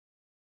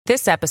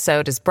This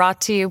episode is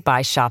brought to you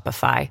by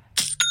Shopify.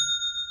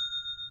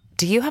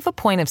 Do you have a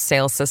point of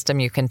sale system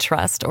you can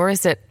trust, or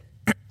is it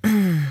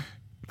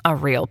a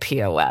real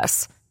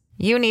POS?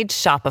 You need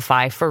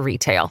Shopify for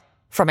retail.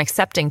 From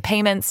accepting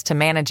payments to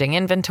managing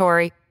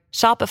inventory,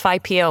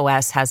 Shopify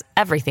POS has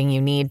everything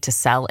you need to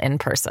sell in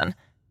person.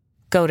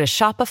 Go to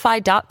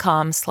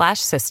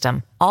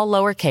shopify.com/system, all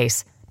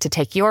lowercase, to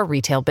take your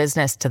retail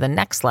business to the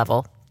next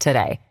level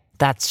today.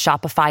 That's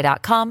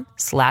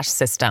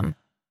shopify.com/system.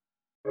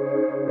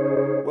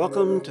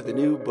 Welcome to the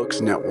New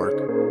Books Network.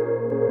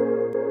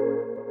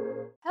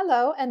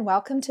 Hello, and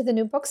welcome to the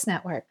New Books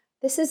Network.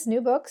 This is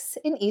New Books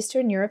in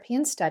Eastern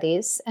European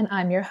Studies, and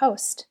I'm your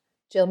host,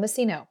 Jill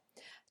Massino.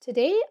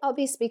 Today, I'll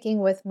be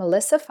speaking with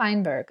Melissa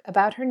Feinberg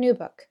about her new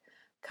book,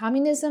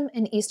 Communism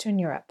in Eastern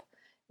Europe,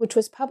 which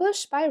was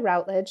published by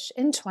Routledge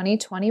in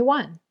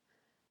 2021.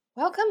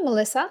 Welcome,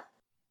 Melissa.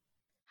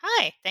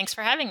 Hi, thanks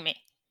for having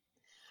me.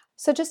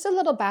 So just a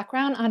little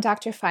background on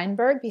Dr.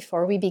 Feinberg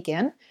before we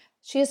begin.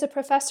 She is a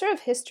professor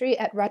of history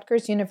at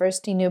Rutgers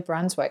University, New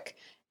Brunswick,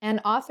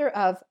 and author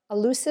of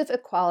Elusive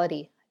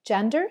Equality,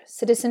 Gender,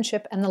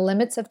 Citizenship, and the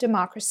Limits of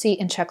Democracy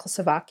in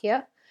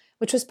Czechoslovakia,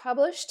 which was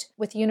published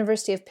with the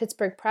University of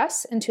Pittsburgh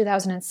Press in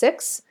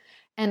 2006,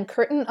 and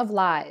Curtain of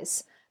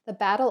Lies, The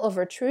Battle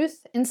Over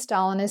Truth in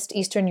Stalinist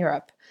Eastern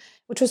Europe,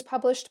 which was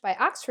published by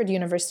Oxford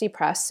University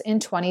Press in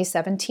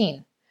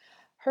 2017.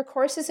 Her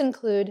courses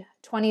include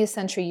 20th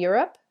Century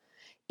Europe,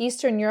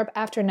 Eastern Europe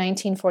after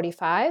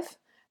 1945,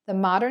 The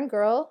Modern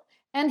Girl,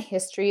 and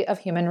History of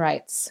Human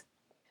Rights.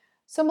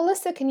 So,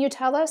 Melissa, can you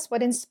tell us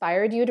what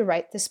inspired you to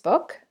write this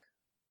book?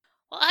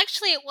 Well,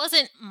 actually, it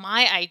wasn't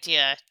my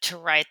idea to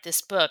write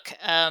this book.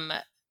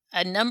 A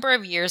number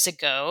of years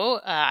ago,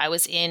 I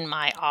was in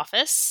my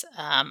office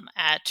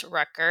at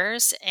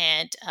Rutgers,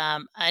 and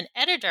an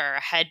editor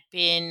had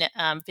been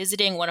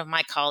visiting one of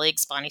my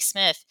colleagues, Bonnie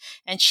Smith,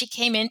 and she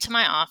came into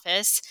my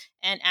office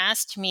and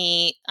asked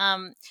me,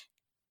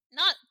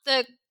 not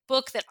the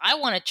book that I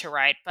wanted to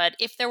write, but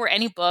if there were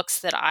any books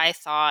that I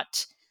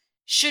thought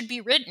should be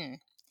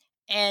written.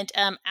 And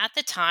at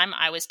the time,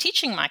 I was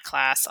teaching my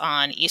class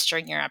on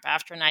Eastern Europe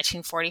after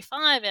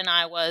 1945, and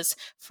I was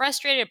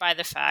frustrated by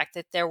the fact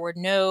that there were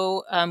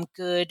no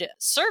good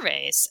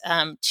surveys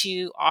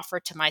to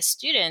offer to my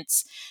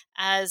students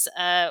as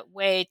a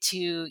way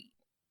to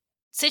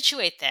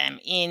situate them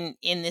in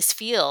this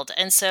field.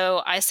 And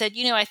so I said,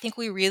 I think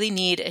we really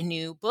need a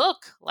new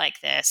book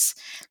like this.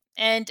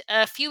 And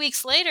a few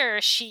weeks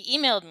later, she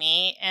emailed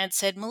me and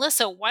said,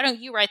 Melissa, why don't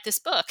you write this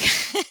book?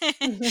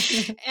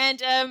 and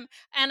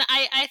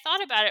I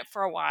thought about it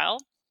for a while,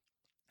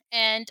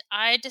 and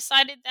I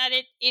decided that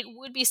it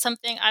would be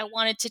something I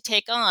wanted to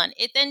take on.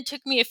 It then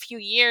took me a few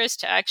years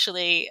to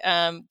actually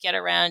get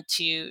around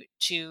to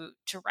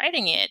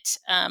writing it.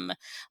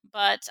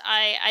 But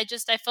I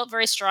felt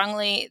very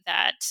strongly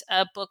that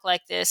a book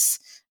like this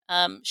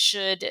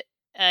should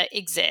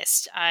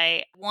exist.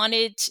 I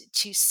wanted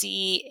to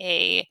see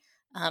a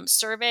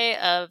survey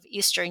of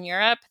Eastern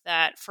Europe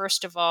that,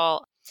 first of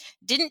all,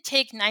 didn't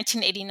take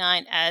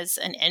 1989 as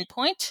an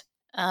endpoint,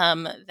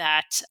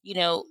 that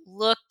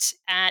looked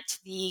at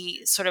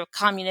the sort of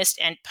communist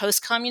and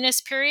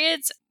post-communist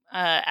periods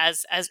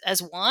as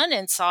one,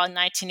 and saw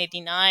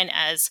 1989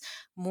 as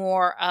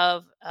more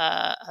of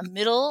a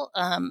middle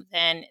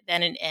than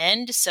an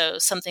end. So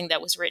something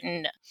that was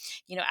written,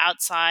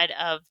 outside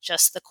of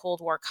just the Cold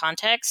War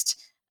context.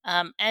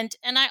 And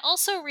I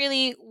also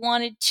really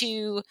wanted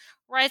to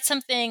write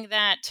something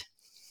that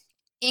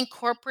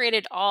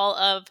incorporated all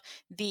of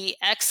the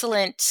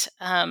excellent,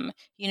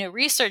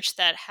 research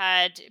that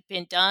had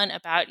been done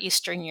about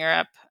Eastern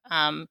Europe,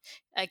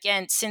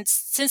 again,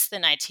 since the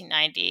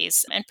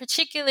 1990s, and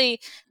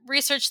particularly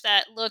research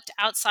that looked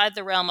outside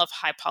the realm of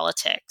high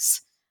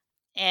politics,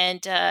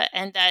 and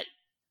that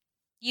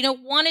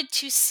wanted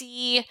to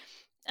see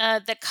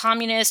the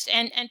communist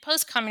and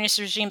post-communist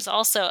regimes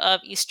also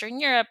of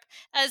Eastern Europe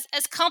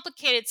as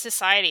complicated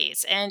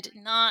societies, and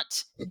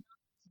not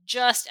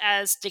just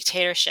as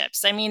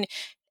dictatorships. I mean,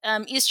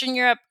 Eastern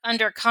Europe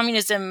under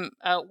communism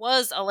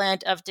was a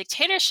land of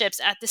dictatorships.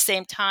 At the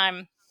same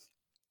time,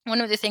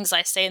 one of the things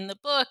I say in the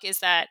book is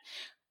that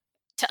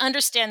to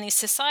understand these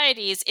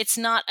societies, it's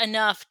not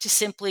enough to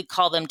simply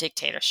call them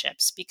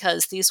dictatorships,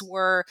 because these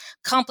were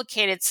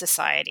complicated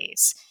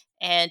societies.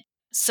 And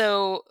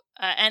so,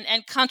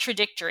 and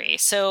contradictory.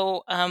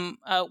 So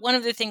one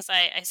of the things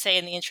I say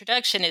in the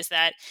introduction is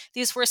that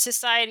these were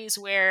societies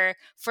where,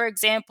 for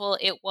example,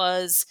 it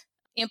was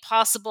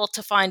impossible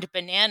to find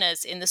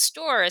bananas in the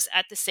stores.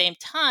 At the same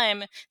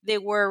time, they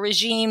were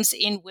regimes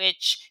in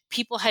which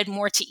people had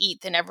more to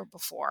eat than ever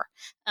before.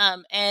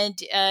 And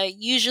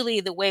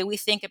usually the way we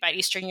think about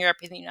Eastern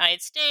Europe in the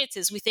United States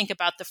is we think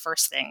about the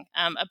first thing,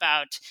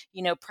 about,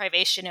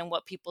 privation and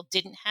what people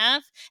didn't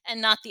have,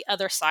 and not the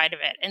other side of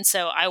it. And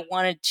so I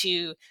wanted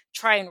to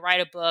try and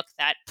write a book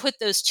that put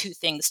those two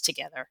things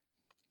together.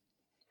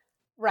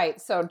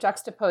 Right. So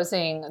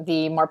juxtaposing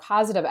the more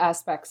positive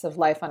aspects of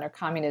life under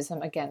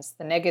communism against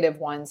the negative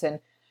ones, and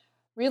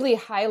really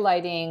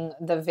highlighting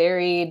the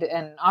varied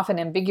and often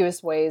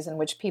ambiguous ways in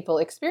which people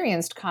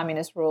experienced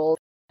communist rule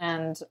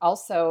and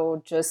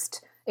also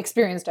just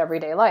experienced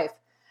everyday life.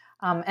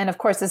 And of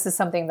course, this is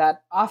something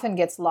that often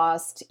gets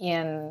lost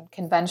in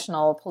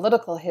conventional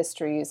political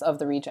histories of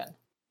the region.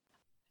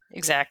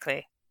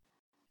 Exactly.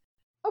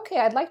 Okay,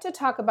 I'd like to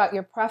talk about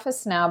your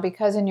preface now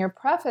because in your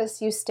preface,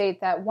 you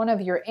state that one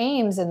of your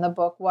aims in the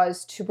book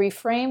was to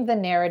reframe the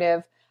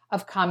narrative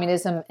of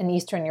communism in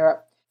Eastern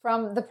Europe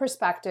from the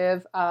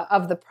perspective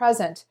of the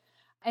present.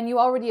 And you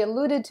already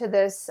alluded to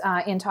this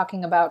in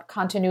talking about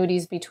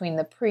continuities between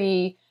the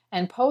pre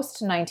and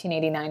post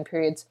 1989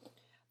 periods.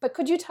 But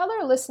could you tell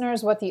our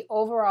listeners what the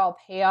overall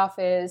payoff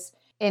is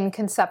in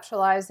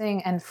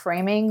conceptualizing and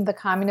framing the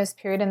communist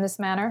period in this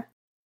manner?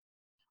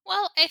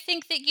 Well, I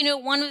think that,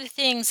 one of the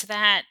things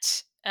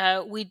that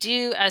we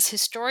do as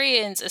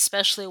historians,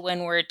 especially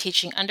when we're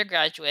teaching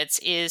undergraduates,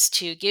 is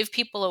to give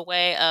people a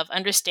way of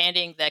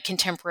understanding the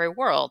contemporary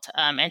world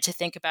and to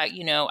think about,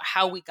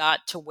 how we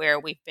got to where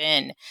we've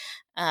been.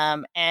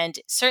 And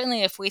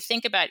certainly if we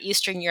think about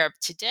Eastern Europe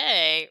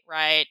today,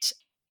 right,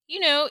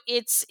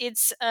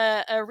 it's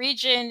a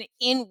region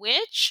in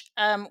which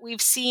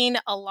we've seen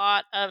a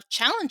lot of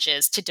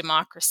challenges to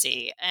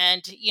democracy.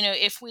 And,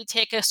 if we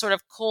take a sort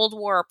of Cold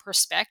War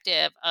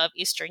perspective of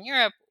Eastern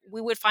Europe, we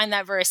would find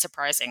that very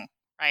surprising,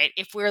 right?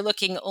 If we're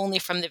looking only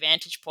from the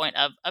vantage point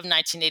of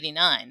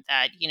 1989,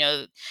 that,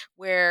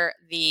 where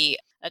the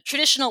a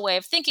traditional way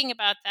of thinking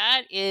about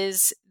that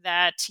is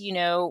that,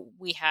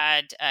 we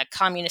had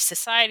communist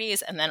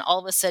societies and then all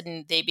of a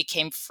sudden they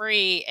became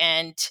free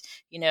and,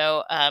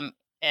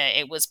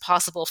 it was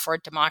possible for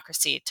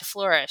democracy to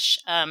flourish.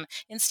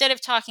 Instead of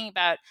talking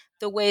about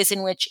the ways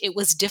in which it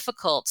was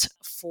difficult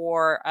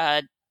for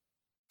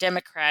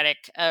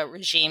democratic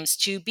regimes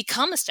to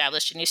become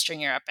established in Eastern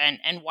Europe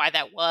and why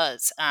that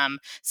was.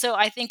 So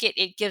I think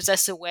it gives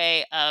us a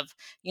way of,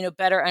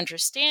 better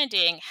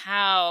understanding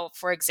how,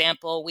 for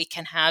example, we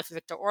can have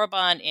Viktor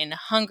Orban in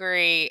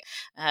Hungary,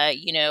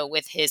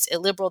 with his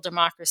illiberal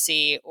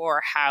democracy,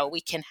 or how we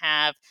can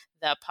have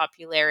the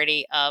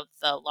popularity of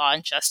the Law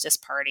and Justice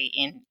Party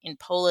in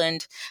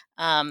Poland.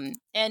 And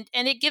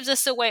it gives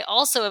us a way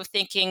also of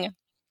thinking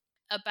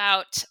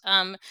about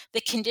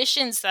the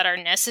conditions that are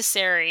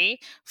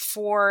necessary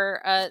for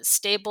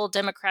stable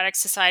democratic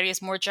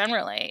societies more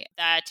generally,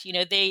 that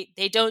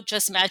they don't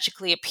just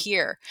magically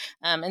appear.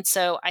 And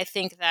so I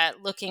think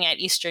that looking at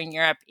Eastern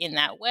Europe in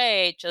that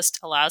way just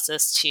allows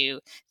us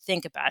to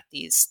think about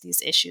these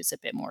issues a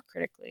bit more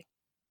critically.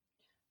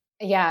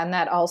 Yeah, and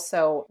that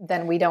also,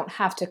 then we don't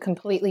have to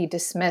completely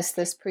dismiss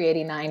this pre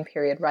 89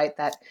 period, right?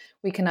 That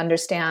we can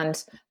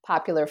understand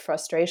popular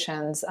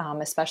frustrations,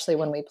 especially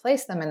when we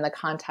place them in the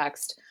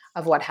context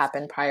of what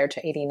happened prior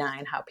to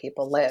 89, how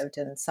people lived,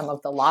 and some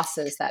of the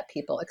losses that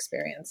people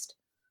experienced.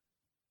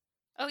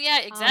 Oh, yeah,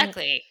 Um,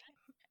 exactly.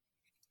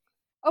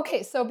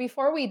 Okay, so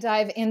before we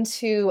dive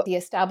into the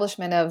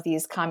establishment of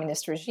these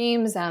communist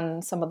regimes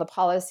and some of the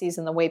policies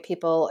and the way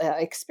people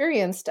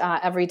experienced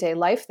everyday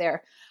life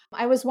there,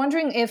 I was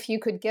wondering if you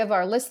could give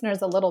our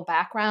listeners a little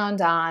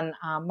background on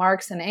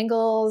Marx and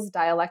Engels,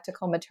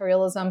 dialectical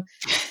materialism,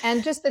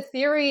 and just the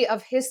theory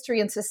of history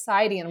and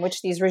society in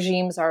which these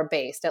regimes are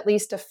based, at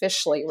least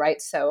officially,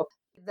 right? So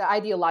the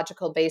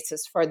ideological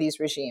basis for these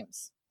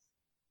regimes.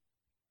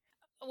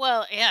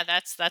 Well, yeah,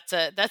 that's that's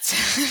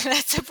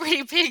a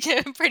pretty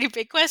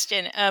big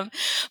question.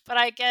 But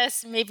I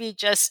guess maybe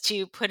just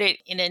to put it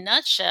in a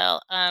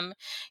nutshell,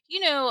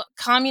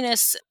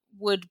 communists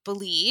would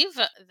believe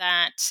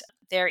that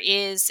there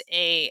is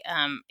a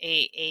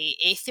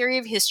theory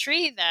of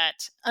history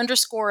that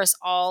underscores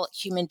all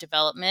human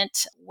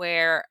development,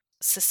 where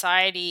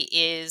society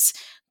is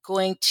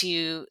going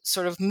to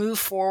sort of move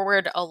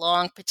forward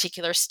along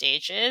particular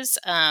stages.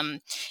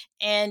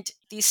 And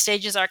these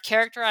stages are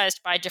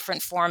characterized by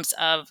different forms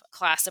of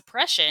class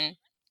oppression,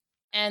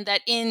 and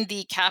that in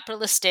the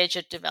capitalist stage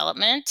of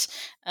development,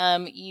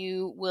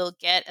 you will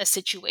get a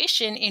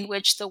situation in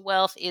which the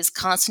wealth is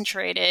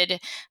concentrated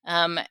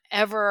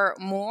ever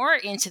more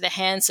into the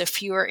hands of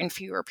fewer and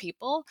fewer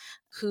people,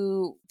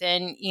 who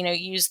then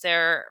use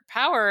their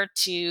power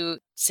to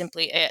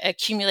simply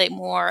accumulate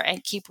more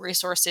and keep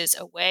resources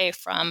away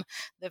from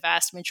the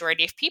vast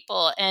majority of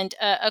people. And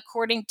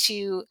according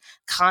to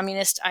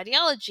communist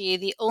ideology,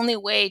 the only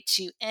way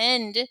to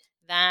end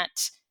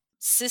that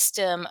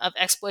system of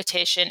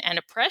exploitation and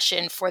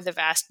oppression for the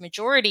vast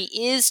majority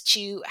is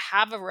to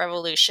have a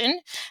revolution,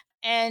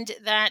 and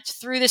that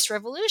through this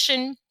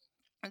revolution,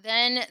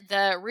 then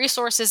the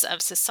resources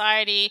of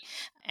society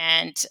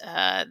and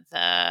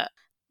the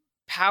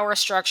power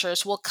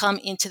structures will come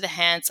into the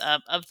hands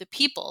of the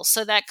people,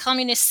 so that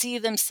communists see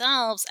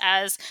themselves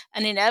as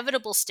an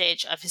inevitable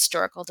stage of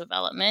historical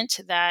development,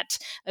 that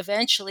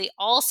eventually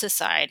all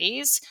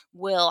societies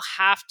will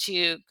have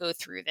to go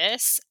through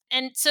this.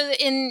 And so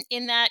in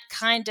that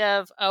kind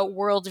of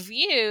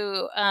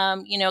worldview,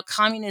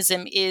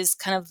 communism is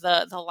kind of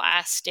the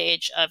last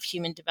stage of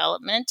human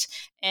development,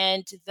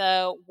 and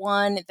the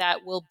one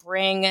that will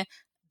bring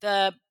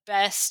the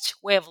best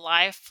way of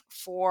life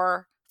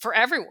for for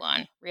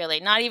everyone, really,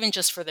 not even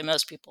just for the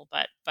most people,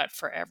 but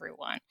for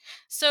everyone.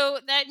 So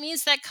that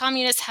means that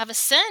communists have a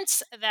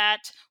sense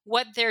that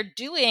what they're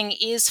doing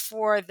is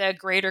for the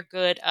greater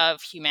good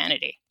of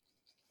humanity.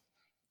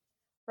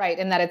 Right,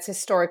 and that it's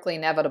historically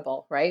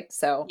inevitable, right?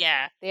 So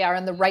Yeah. they are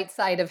on the right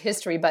side of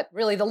history, but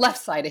really the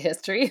left side of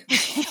history.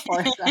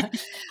 Or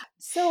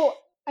so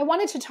I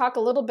wanted to talk a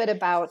little bit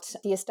about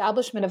the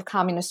establishment of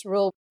communist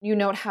rule. You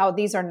note how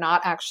these are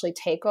not actually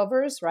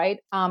takeovers, right?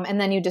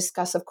 And then you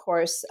discuss, of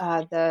course,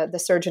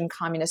 the surge in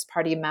Communist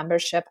Party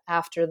membership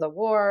after the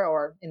war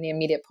or in the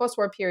immediate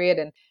post-war period,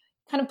 and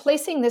kind of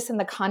placing this in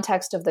the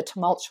context of the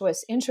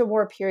tumultuous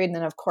interwar period, and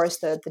then, of course,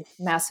 the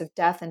massive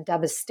death and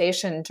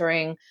devastation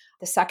during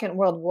the Second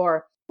World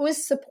War. Who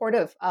is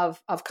supportive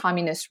of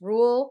communist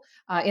rule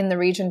in the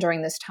region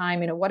during this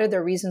time? What are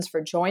the reasons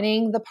for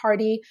joining the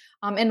party?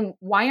 And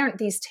why aren't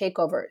these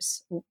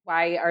takeovers?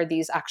 Why are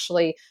these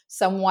actually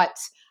somewhat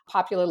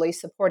popularly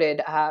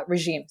supported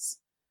regimes?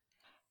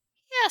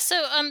 Yeah,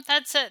 so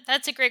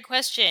that's a great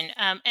question,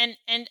 and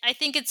I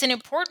think it's an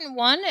important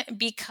one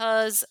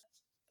because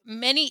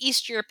many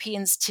East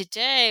Europeans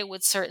today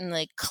would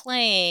certainly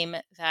claim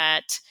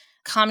that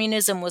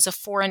communism was a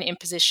foreign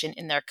imposition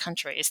in their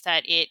countries,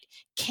 that it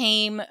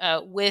came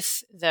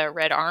with the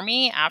Red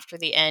Army after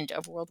the end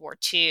of World War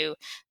II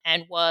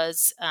and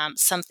was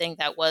something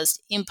that was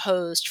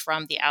imposed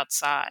from the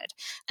outside.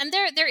 And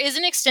there is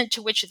an extent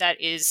to which that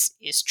is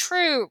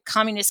true.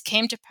 Communists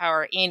came to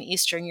power in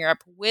Eastern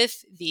Europe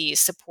with the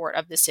support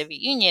of the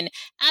Soviet Union.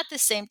 At the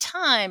same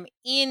time,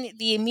 in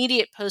the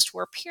immediate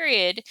post-war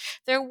period,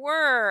 there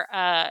were,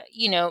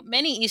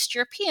 many East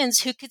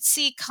Europeans who could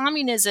see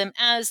communism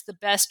as the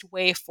best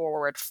way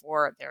forward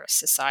for their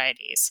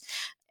societies.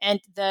 And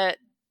the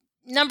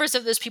numbers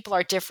of those people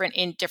are different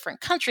in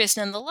different countries.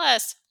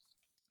 Nonetheless,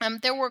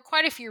 there were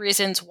quite a few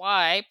reasons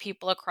why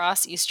people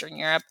across Eastern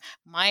Europe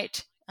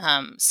might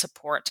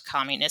support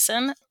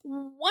communism.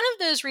 One of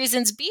those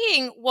reasons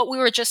being what we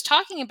were just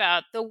talking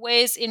about, the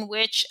ways in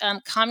which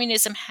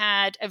communism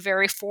had a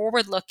very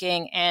forward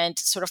looking and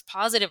sort of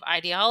positive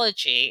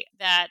ideology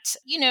that,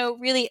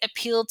 really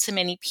appealed to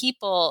many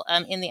people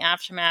in the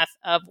aftermath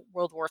of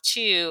World War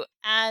II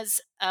as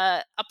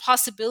a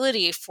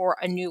possibility for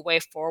a new way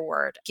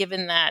forward,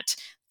 given that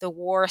the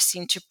war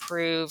seemed to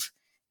prove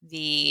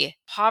the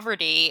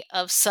poverty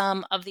of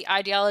some of the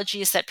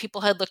ideologies that people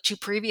had looked to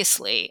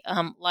previously,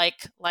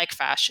 like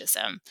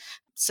fascism.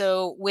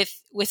 So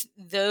with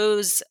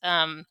those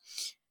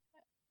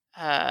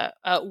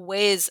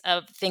ways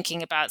of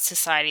thinking about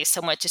society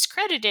somewhat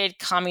discredited,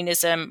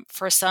 communism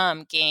for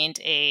some gained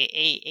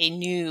a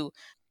new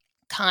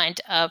kind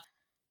of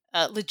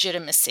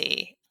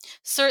legitimacy.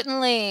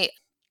 Certainly,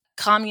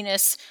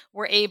 communists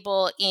were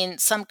able in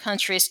some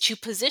countries to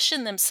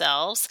position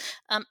themselves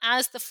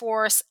as the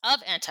force of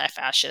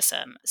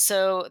anti-fascism,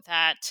 so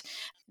that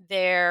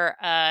their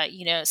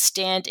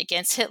stand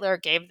against Hitler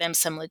gave them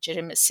some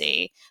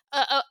legitimacy.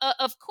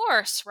 Of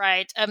course,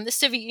 right? The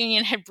Soviet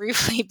Union had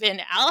briefly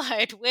been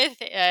allied with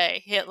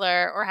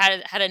Hitler, or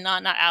had a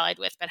not allied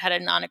with, but had a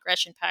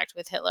non-aggression pact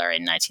with Hitler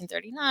in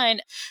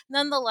 1939.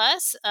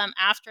 Nonetheless,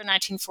 after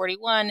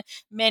 1941,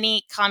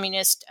 many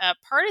communist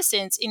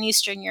partisans in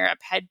Eastern Europe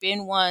had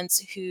been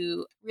ones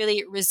who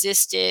really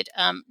resisted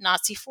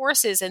Nazi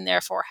forces and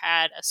therefore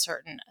had a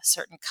certain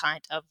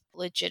kind of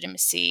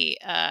legitimacy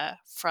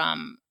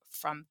from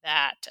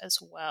that as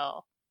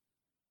well.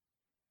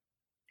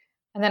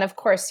 And then, of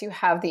course, you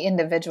have the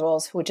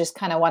individuals who just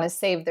kind of want to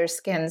save their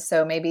skin.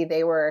 So maybe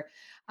they were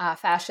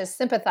fascist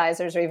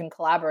sympathizers or even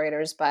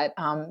collaborators, but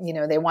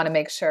they want to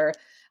make sure,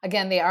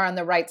 again, they are on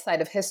the right side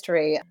of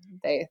history.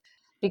 They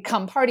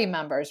become party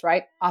members,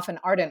 right? Often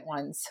ardent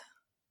ones.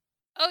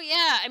 Oh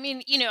yeah, I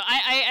mean,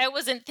 I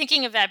wasn't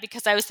thinking of that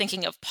because I was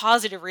thinking of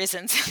positive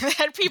reasons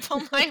that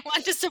people might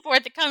want to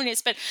support the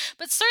communists, but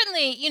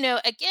certainly,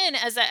 again,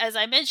 as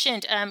I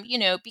mentioned,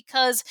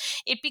 because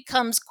it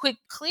becomes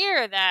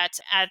clear that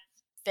at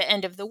the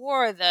end of the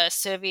war, the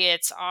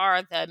Soviets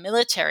are the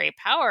military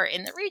power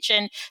in the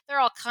region. There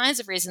are all kinds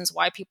of reasons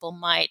why people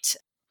might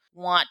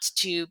want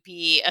to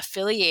be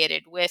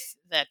affiliated with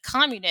the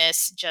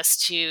communists,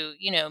 just to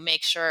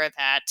make sure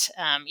that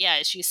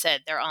as you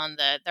said, they're on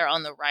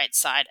the right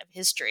side of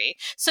history.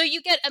 So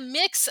you get a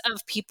mix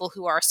of people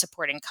who are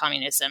supporting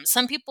communism,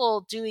 some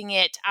people doing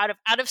it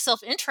out of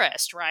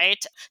self-interest,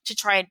 right, to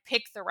try and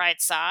pick the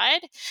right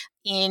side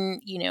in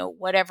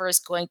whatever is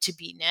going to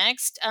be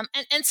next,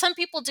 and some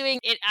people doing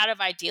it out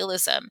of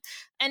idealism,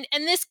 and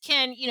this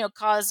can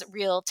cause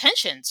real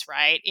tensions,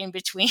 right, in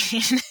between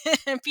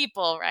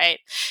people, right,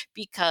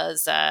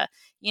 because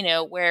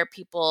where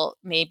people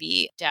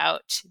maybe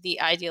doubt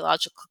the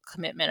ideological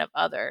commitment of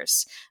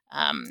others.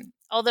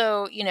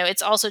 Although,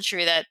 it's also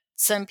true that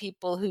some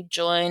people who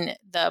join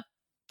the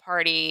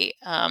party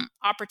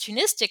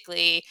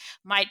opportunistically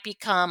might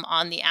become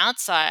on the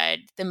outside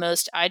the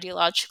most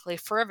ideologically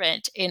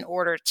fervent in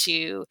order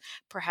to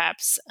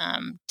perhaps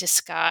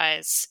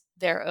disguise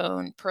their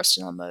own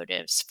personal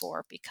motives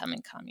for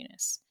becoming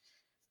communists.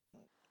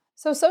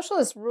 So,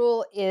 socialist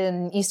rule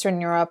in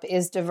Eastern Europe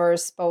is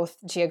diverse both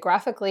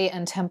geographically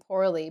and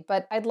temporally,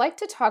 but I'd like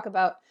to talk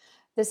about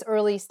this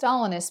early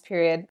Stalinist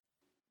period.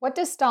 What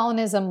does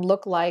Stalinism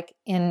look like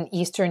in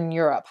Eastern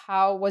Europe?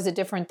 How was it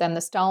different than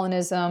the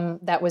Stalinism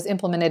that was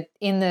implemented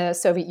in the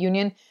Soviet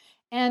Union?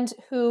 And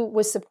who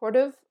was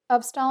supportive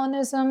of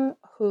Stalinism?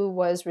 Who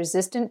was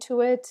resistant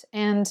to it?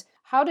 And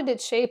how did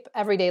it shape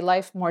everyday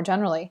life more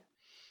generally?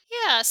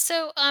 Yeah,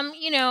 so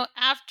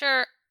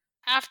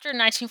after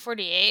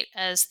 1948,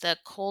 as the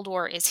Cold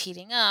War is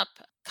heating up,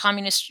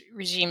 communist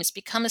regimes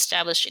become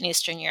established in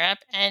Eastern Europe,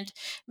 and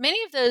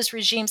many of those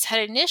regimes had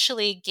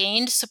initially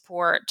gained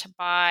support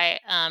by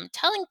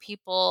telling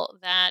people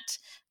that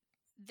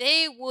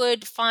they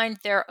would find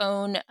their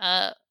own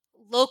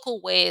local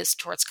ways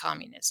towards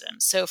communism.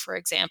 So, for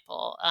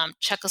example,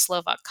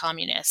 Czechoslovak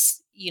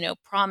communists,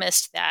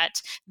 promised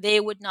that they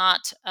would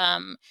not,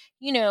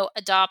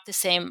 adopt the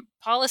same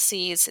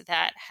policies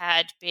that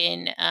had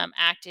been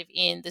active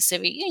in the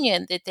Soviet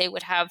Union, that they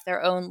would have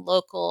their own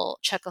local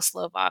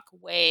Czechoslovak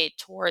way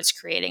towards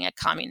creating a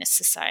communist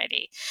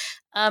society.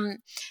 Um,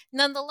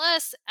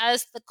 Nonetheless,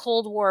 as the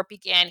Cold War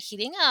began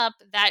heating up,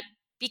 that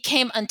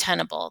became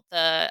untenable.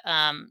 The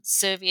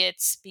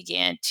Soviets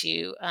began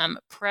to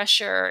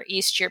pressure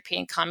East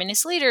European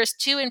communist leaders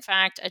to, in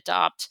fact,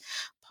 adopt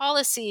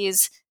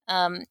policies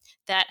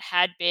that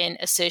had been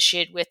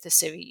associated with the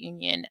Soviet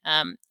Union.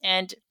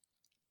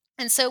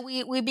 And so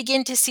we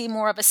begin to see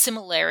more of a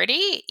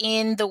similarity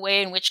in the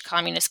way in which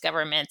communist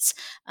governments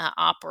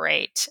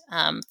operate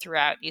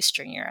throughout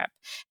Eastern Europe.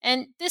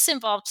 And this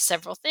involved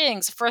several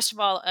things. First of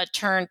all, a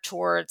turn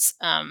towards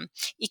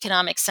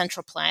economic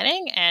central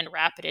planning and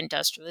rapid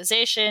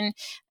industrialization.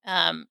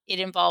 It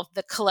involved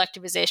the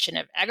collectivization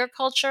of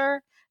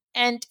agriculture.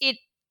 And it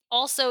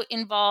also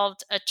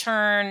involved a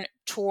turn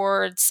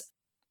towards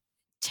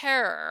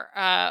terror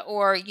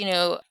or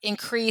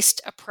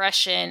increased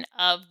oppression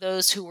of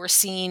those who were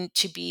seen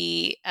to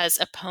be as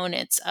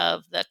opponents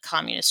of the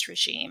communist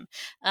regime,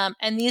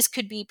 and these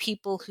could be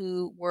people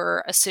who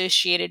were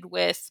associated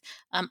with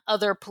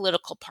other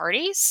political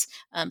parties,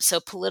 so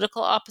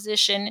political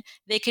opposition.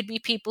 They could be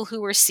people who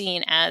were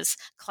seen as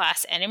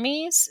class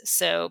enemies,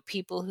 so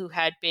people who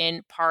had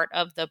been part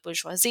of the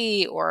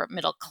bourgeoisie or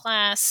middle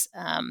class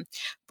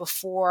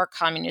before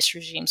communist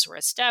regimes were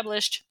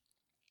established,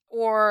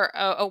 or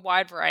a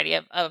wide variety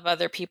of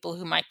other people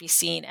who might be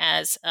seen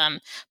as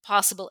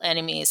possible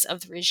enemies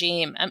of the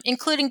regime,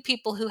 including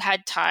people who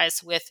had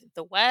ties with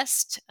the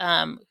West,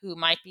 who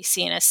might be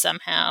seen as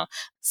somehow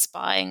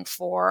spying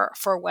for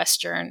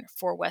Western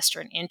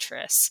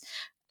interests.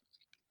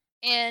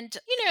 And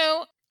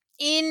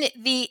in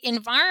the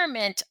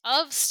environment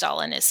of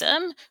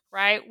Stalinism,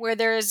 right, where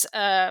there's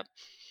a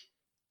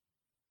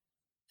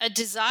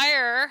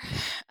desire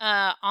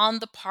on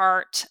the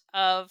part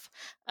of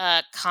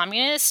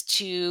communists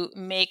to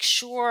make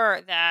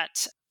sure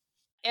that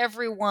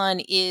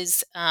everyone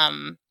is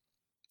on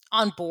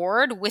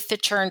board with the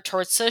turn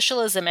towards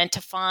socialism and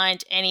to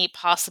find any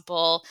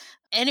possible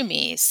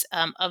enemies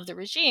of the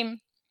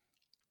regime,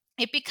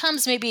 it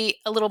becomes maybe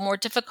a little more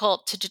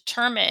difficult to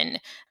determine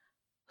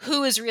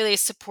who is really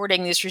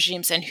supporting these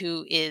regimes and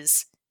who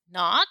is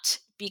not,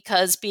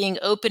 because being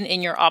open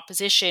in your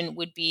opposition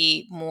would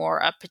be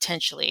more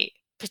potentially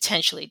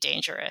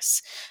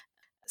dangerous.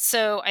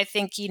 So I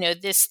think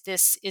this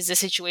is a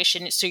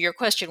situation. So your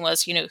question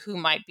was, who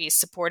might be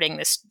supporting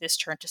this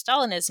turn to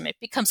Stalinism? It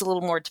becomes a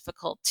little more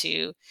difficult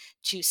to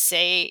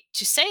say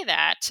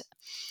that.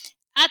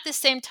 At the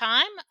same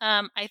time,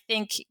 I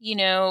think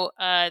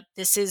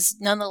this is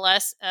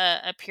nonetheless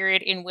a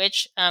period in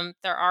which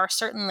there are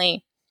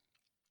certainly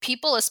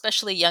people,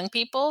 especially young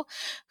people,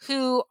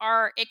 who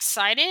are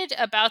excited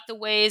about the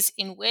ways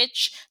in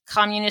which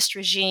communist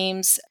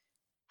regimes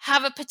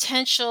have a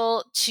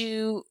potential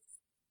to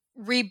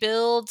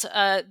rebuild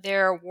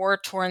their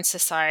war-torn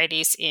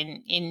societies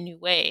in new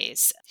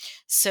ways.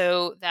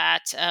 So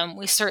that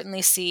we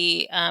certainly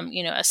see,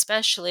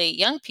 especially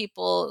young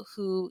people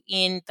who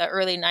in the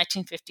early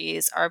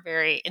 1950s are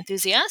very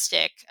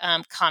enthusiastic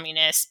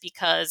communists,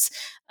 because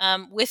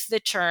with the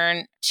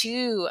turn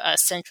to a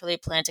centrally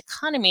planned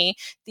economy,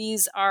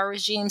 these are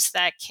regimes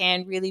that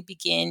can really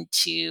begin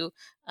to,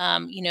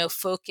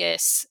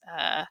 focus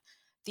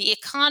the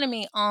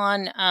economy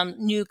on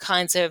new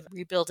kinds of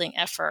rebuilding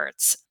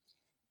efforts.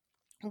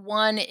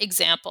 One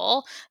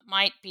example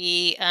might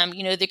be,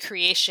 the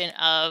creation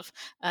of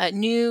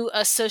new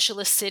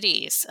socialist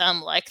cities,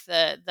 like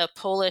the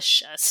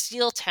Polish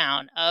steel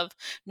town of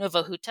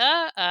Nowa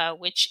Huta,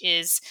 which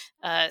is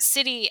a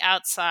city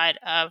outside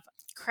of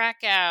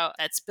Krakow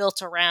that's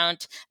built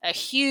around a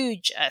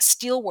huge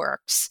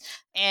steelworks,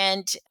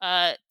 and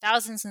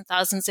thousands and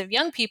thousands of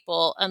young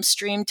people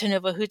stream to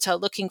Nowa Huta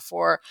looking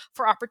for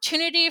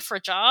opportunity, for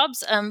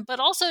jobs, but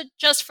also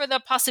just for the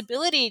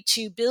possibility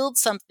to build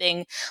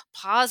something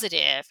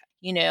positive,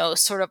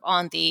 sort of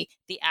on the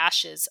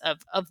ashes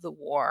of the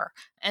war.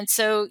 And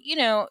so,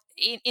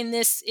 in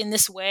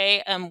this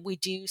way, we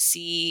do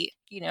see,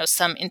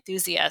 some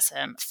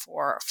enthusiasm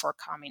for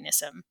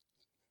communism.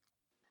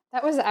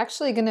 That was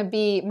actually going to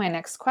be my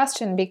next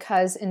question,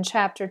 because in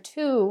chapter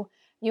 2,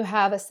 you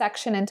have a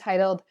section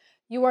entitled,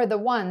 "You Are the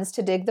Ones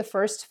to Dig the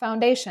First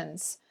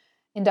Foundations,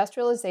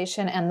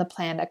 Industrialization and the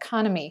Planned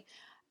Economy."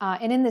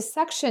 And in this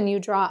section, you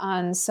draw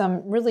on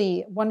some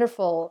really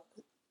wonderful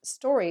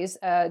stories,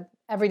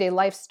 everyday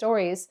life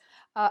stories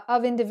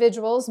of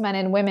individuals, men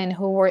and women,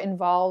 who were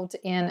involved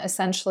in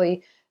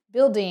essentially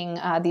building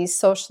these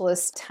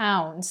socialist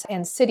towns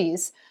and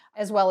cities,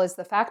 as well as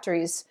the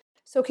factories.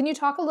 So, can you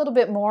talk a little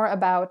bit more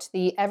about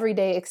the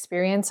everyday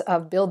experience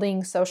of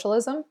building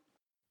socialism?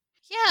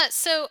 Yeah,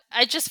 so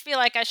I just feel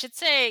like I should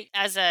say,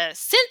 as a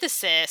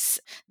synthesis,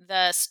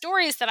 the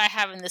stories that I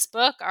have in this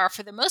book are,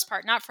 for the most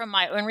part, not from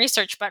my own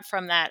research, but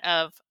from that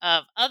of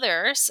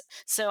others.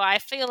 So I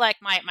feel like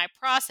my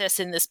process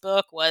in this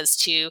book was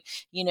to,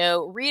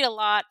 read a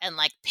lot and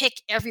like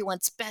pick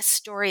everyone's best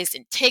stories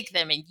and take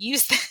them and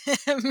use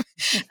them.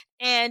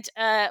 And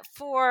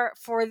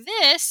for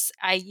this,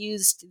 I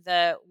used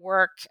the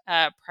work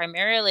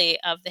primarily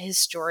of the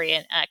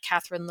historian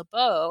Catherine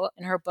LeBeau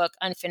in her book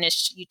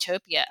Unfinished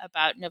Utopia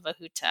about Nova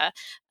Huta.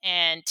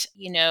 And,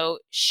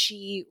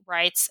 she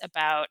writes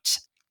about,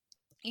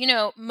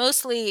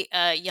 mostly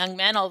young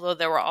men, although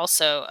there were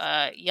also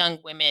young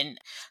women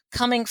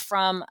coming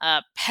from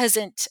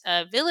peasant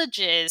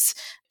villages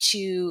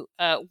to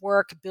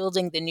work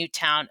building the new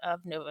town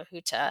of Nova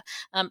Huta.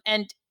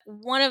 And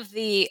one of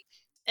the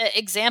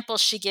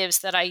examples she gives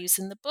that I use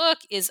in the book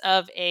is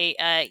of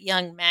a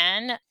young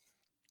man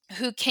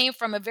who came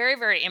from a very,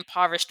 very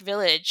impoverished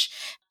village.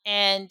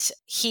 And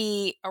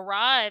he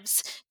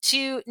arrives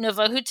to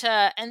Nova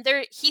Huta, and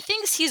there he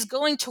thinks he's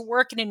going to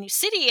work in a new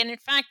city. And in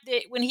fact,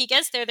 when he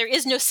gets there, there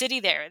is no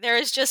city there. There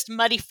is just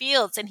muddy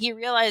fields. And he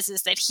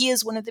realizes that he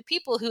is one of the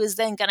people who is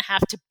then going to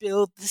have to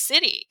build the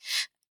city.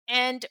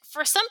 And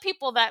for some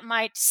people, that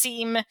might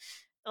seem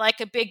like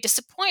a big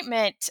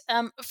disappointment.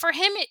 For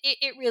him,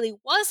 it really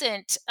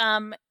wasn't.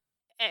 And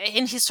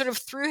he sort of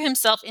threw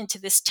himself into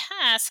this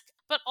task.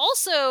 But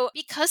also,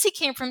 because he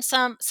came from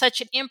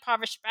such an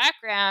impoverished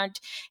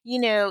background,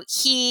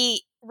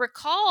 he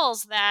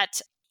recalls that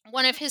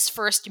one of his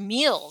first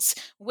meals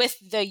with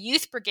the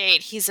youth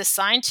brigade he's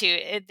assigned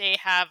to, they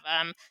have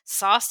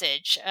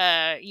sausage,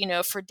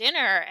 for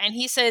dinner. And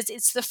he says,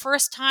 it's the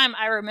first time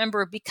I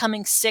remember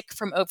becoming sick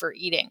from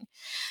overeating.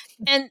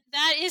 And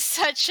that is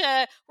such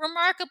a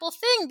remarkable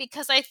thing,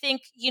 because I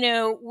think,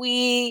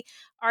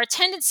 our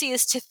tendency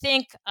is to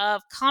think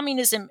of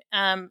communism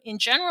in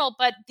general,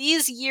 but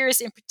these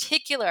years in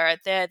particular,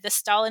 the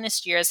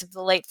Stalinist years of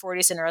the late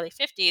 40s and early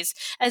 50s,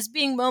 as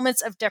being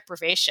moments of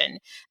deprivation.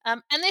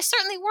 And they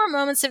certainly were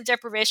moments of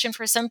deprivation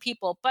for some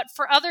people, but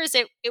for others,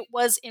 it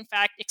was in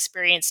fact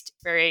experienced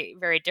very,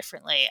 very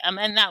differently.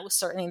 And that was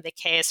certainly the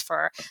case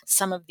for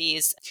some of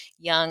these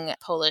young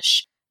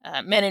Polish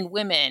men and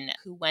women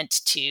who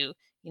went to,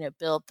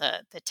 build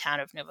the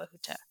town of Nova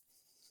Huta.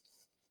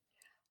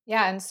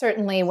 Yeah, and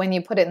certainly when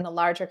you put it in the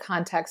larger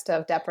context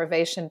of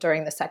deprivation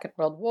during the Second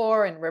World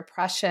War and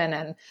repression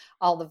and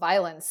all the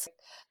violence,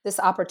 this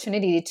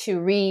opportunity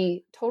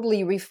to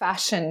totally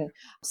refashion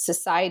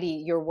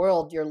society, your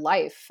world, your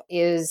life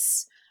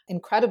is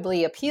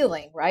incredibly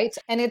appealing, right?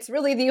 And it's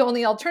really the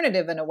only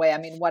alternative in a way. I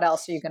mean, what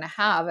else are you going to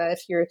have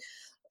if you're,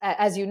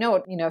 as you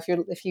know,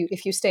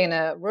 if you stay in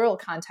a rural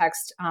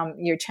context,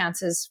 your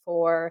chances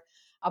for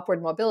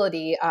upward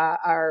mobility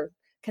are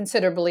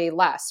considerably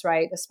less,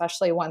 right?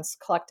 Especially once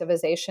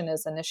collectivization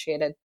is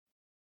initiated.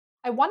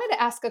 I wanted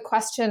to ask a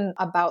question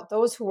about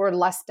those who were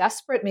less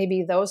desperate,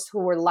 maybe those who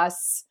were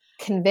less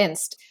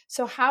convinced.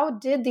 So, how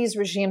did these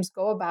regimes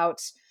go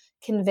about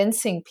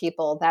convincing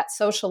people that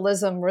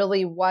socialism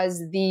really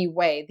was the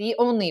way, the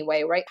only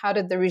way, right? How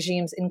did the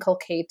regimes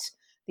inculcate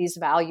these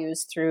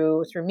values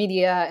through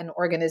media and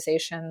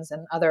organizations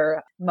and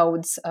other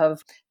modes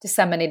of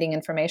disseminating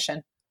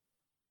information?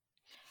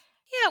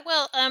 Yeah,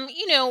 well,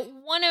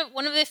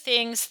 one of the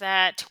things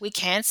that we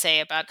can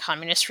say about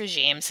communist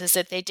regimes is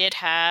that they did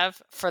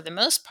have, for the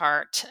most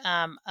part,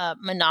 a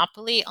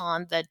monopoly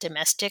on the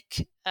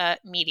domestic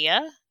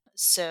media.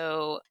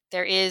 So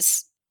there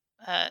is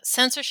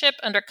censorship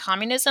under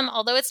communism,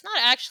 although it's not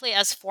actually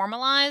as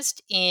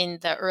formalized in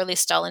the early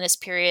Stalinist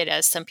period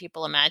as some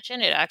people imagine.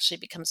 It actually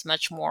becomes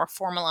much more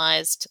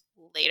formalized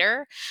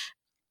later.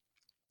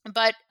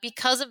 But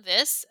because of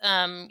this,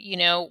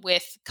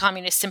 with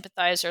communist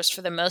sympathizers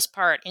for the most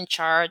part in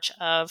charge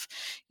of,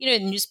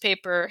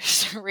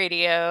 newspapers,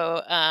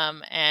 radio,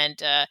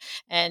 and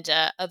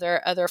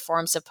other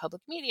forms of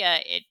public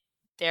media,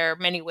 there are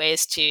many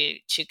ways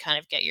to kind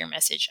of get your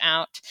message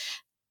out.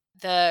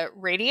 The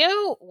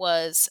radio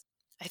was,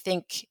 I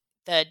think,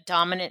 the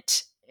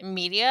dominant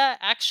media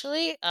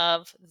actually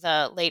of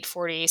the late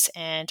 40s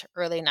and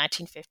early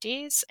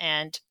 1950s,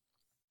 and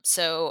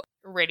so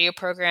radio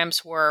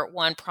programs were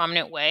one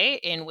prominent way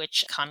in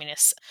which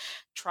communists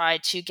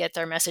tried to get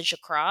their message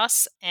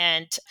across,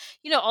 and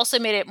also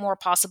made it more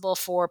possible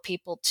for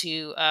people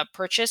to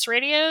purchase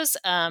radios.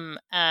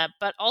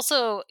 But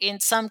also in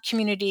some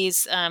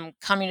communities,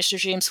 communist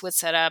regimes would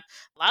set up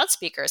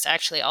loudspeakers,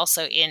 actually,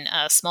 also in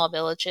small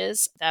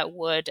villages that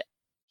would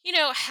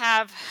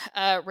have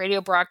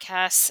radio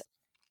broadcasts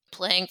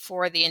playing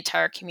for the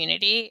entire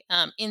community.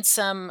 In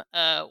some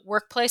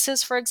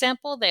workplaces, for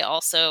example, they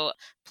also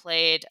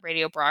played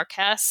radio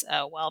broadcasts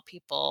while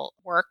people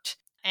worked.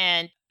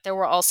 And there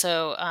were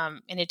also,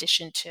 in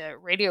addition to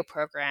radio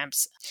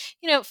programs,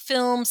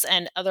 films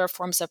and other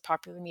forms of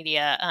popular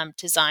media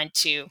designed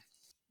to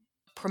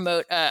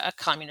promote a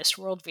communist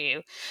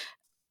worldview.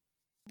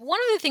 One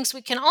of the things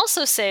we can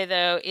also say,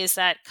 though, is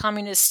that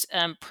communists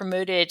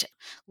promoted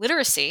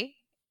literacy.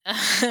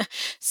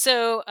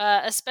 So,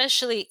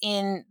 especially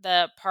in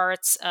the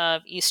parts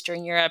of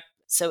Eastern Europe,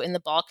 so in the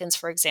Balkans,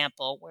 for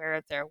example,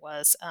 where there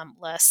was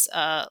less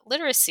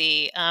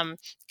literacy,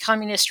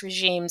 communist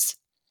regimes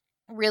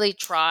really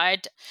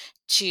tried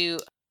to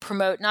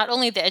promote not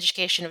only the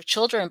education of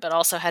children, but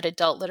also had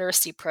adult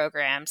literacy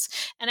programs.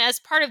 And as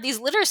part of these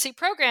literacy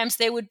programs,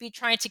 they would be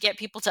trying to get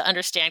people to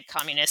understand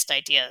communist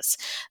ideas.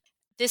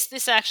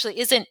 This actually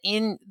isn't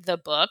in the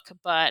book,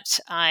 but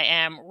I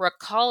am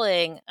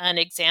recalling an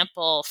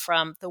example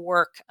from the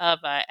work of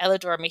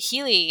Elidor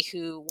Mihili,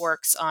 who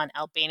works on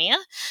Albania.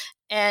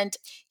 And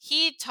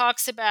he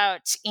talks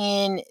about,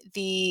 in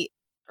the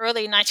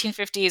early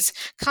 1950s,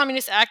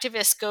 communist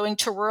activists going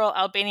to rural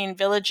Albanian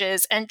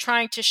villages and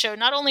trying to show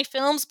not only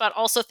films, but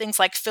also things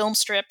like film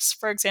strips,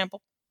 for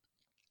example,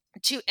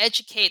 to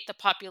educate the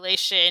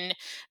population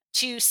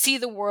to see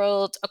the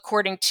world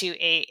according to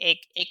a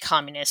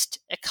communist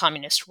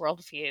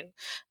worldview.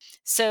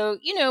 So,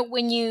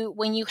 when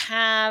you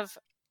have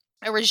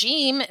a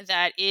regime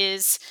that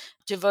is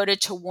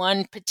devoted to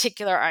one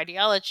particular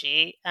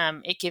ideology,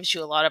 it gives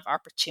you a lot of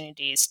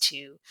opportunities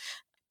to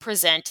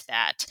present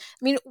that.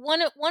 I mean,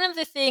 one of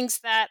the things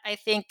that I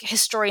think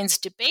historians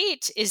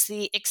debate is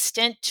the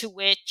extent to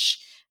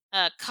which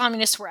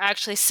communists were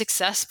actually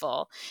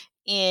successful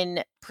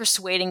in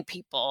persuading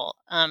people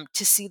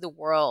to see the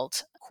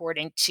world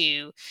according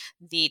to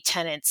the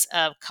tenets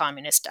of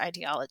communist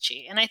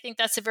ideology. And I think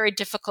that's a very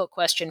difficult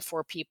question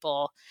for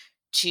people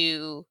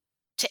to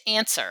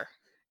answer.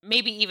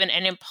 Maybe even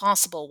an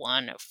impossible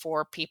one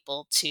for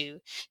people to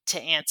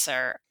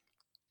answer.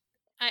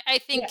 I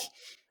think,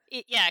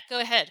 yeah, go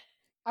ahead.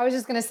 I was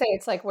just going to say,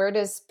 it's like, where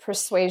does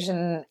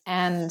persuasion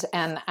and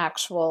an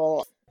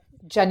actual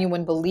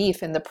genuine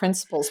belief in the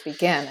principles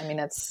begin? I mean,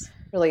 it's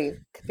really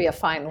could be a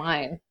fine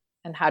line.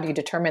 And how do you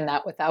determine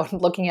that without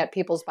looking at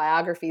people's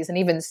biographies? And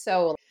even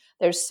so,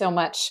 there's so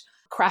much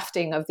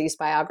crafting of these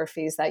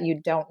biographies that you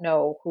don't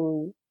know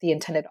who the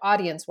intended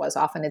audience was.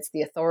 Often it's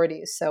the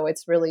authorities. So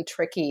it's really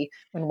tricky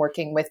when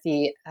working with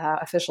the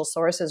official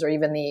sources or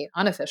even the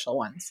unofficial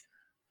ones.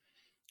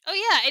 Oh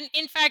yeah, and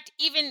in fact,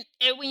 even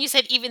when you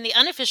said even the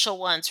unofficial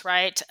ones,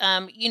 right?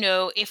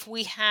 If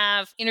we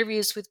have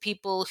interviews with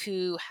people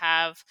who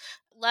have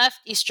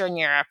left Eastern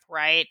Europe,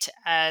 right,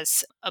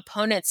 as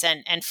opponents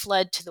and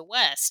fled to the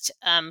West,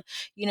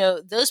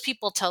 those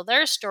people tell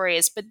their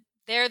stories, but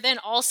they're then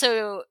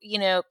also,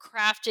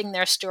 crafting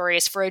their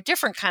stories for a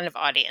different kind of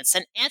audience,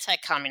 an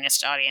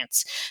anti-communist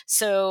audience.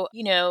 So,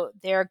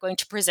 they're going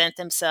to present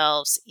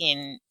themselves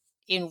in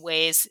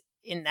ways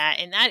in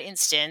that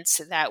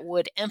instance that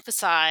would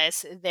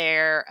emphasize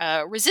their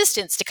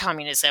resistance to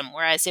communism,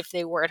 whereas if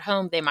they were at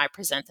home, they might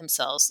present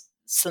themselves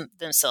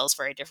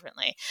very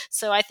differently.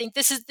 So I think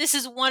this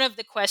is one of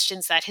the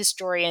questions that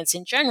historians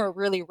in general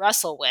really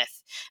wrestle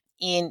with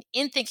in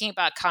thinking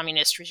about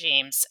communist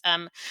regimes.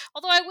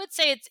 Although I would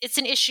say it's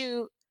an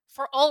issue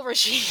for all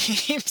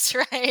regimes,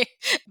 right?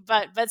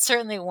 But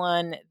certainly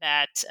one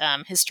that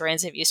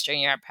historians of Eastern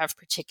Europe have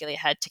particularly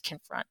had to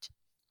confront.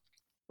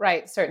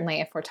 Right,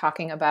 certainly, if we're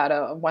talking about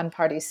a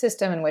one-party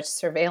system in which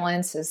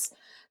surveillance is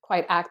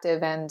quite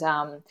active, and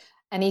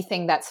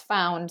anything that's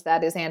found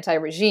that is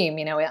anti-regime,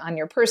 on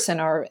your person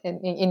or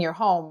in your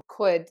home,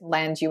 could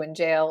land you in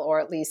jail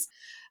or at least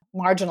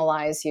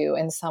marginalize you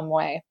in some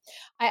way.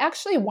 I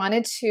actually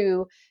wanted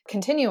to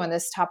continue on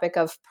this topic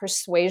of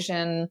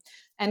persuasion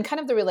and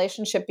kind of the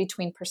relationship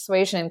between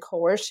persuasion and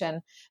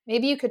coercion.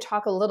 Maybe you could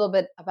talk a little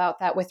bit about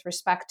that with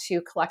respect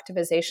to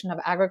collectivization of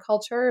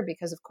agriculture,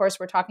 because of course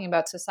we're talking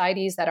about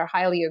societies that are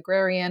highly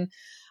agrarian.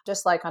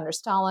 Just like under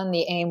Stalin,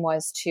 the aim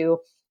was to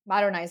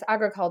modernize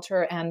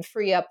agriculture and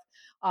free up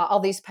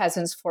all these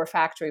peasants for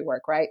factory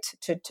work, right?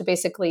 To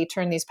basically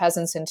turn these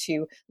peasants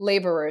into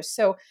laborers.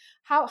 So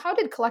how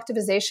did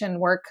collectivization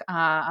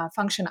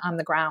function on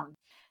the ground?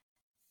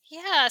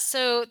 Yeah,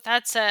 so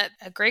that's a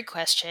great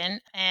question.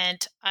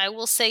 And I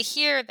will say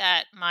here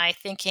that my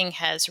thinking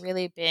has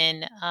really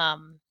been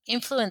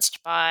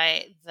influenced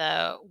by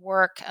the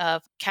work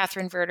of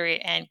Catherine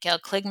Verdery and Gail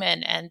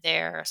Kligman and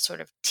their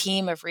sort of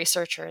team of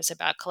researchers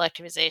about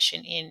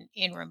collectivization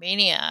in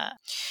Romania,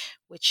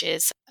 which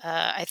is,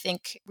 I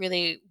think,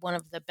 really one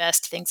of the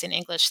best things in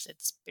English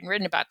that's been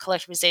written about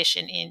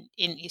collectivization in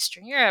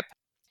Eastern Europe.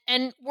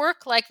 And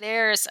work like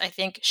theirs, I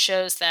think,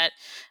 shows that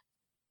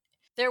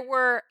there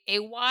were a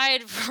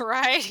wide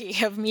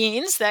variety of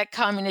means that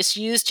communists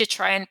used to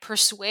try and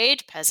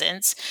persuade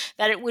peasants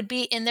that it would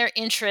be in their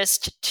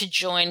interest to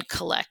join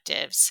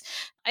collectives.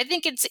 I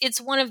think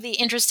it's one of the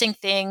interesting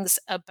things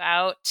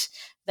about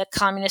the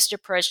communist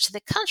approach to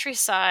the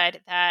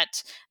countryside,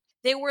 that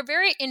they were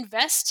very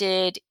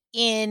invested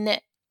in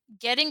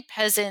getting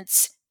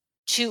peasants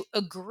to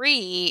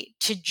agree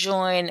to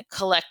join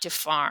collective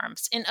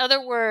farms. In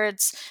other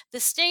words, the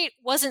state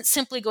wasn't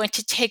simply going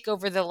to take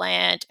over the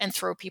land and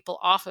throw people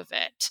off of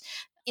it.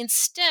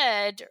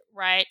 Instead,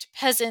 right,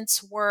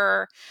 peasants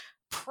were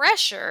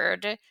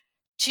pressured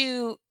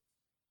to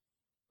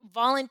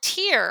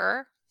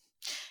volunteer,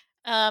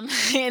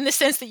 in the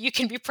sense that you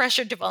can be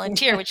pressured to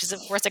volunteer, which is of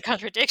course a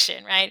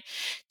contradiction, right?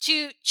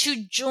 To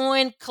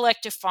join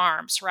collective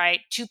farms,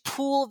 right? To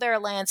pool their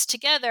lands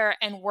together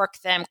and work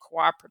them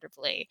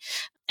cooperatively.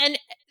 And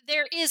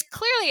there is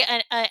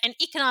clearly an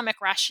economic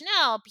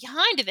rationale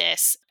behind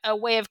this, a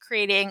way of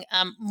creating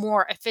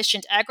more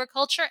efficient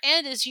agriculture,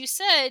 and as you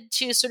said,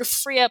 to sort of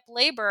free up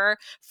labor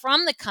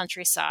from the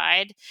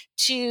countryside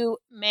to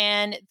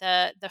man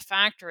the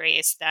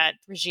factories that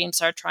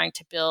regimes are trying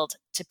to build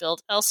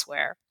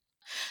elsewhere.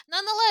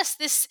 Nonetheless,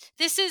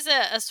 this is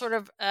a sort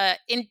of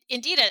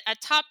indeed a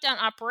top-down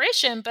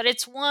operation, but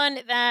it's one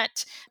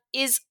that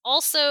is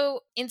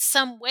also in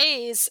some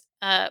ways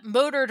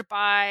motored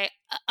by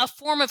a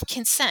form of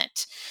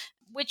consent,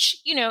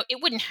 which,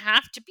 it wouldn't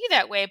have to be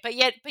that way, but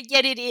yet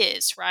it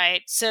is,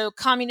 right? So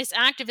communist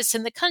activists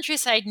in the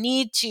countryside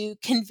need to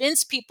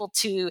convince people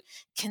to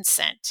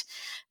consent.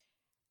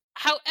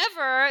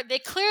 However, they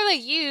clearly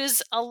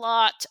use a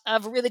lot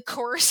of really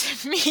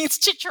coercive means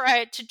to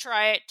try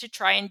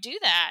and do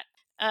that.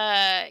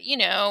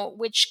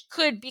 Which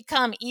could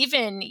become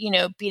even,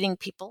 beating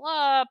people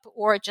up,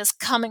 or just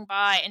coming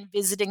by and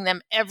visiting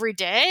them every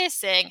day,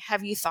 saying,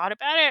 "Have you thought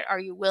about it? Are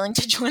you willing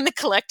to join the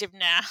collective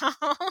now?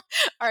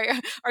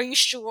 Are you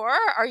sure?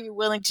 Are you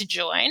willing to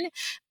join?"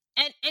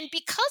 And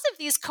because of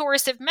these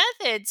coercive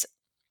methods,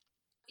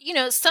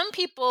 some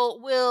people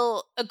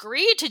will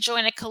agree to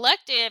join a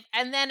collective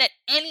and then at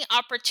any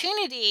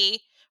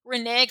opportunity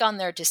renege on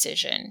their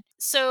decision.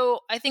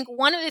 So I think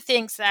one of the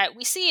things that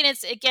we see, and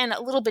it's again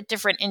a little bit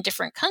different in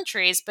different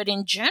countries, but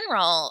in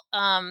general,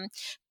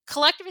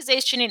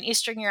 collectivization in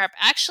Eastern Europe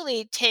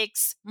actually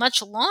takes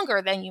much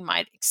longer than you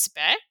might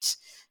expect.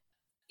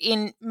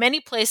 In many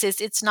places,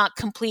 it's not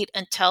complete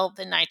until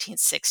the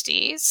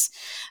 1960s.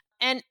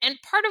 And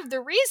part of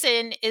the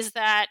reason is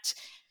that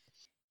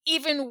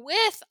even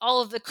with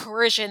all of the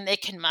coercion they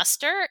can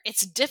muster,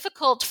 it's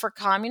difficult for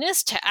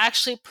communists to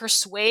actually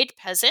persuade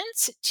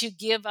peasants to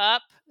give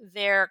up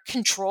their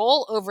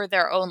control over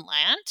their own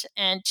land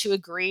and to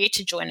agree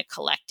to join a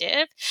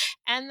collective.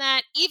 And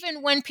that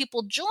even when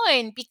people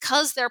join,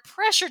 because they're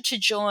pressured to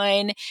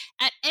join,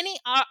 at any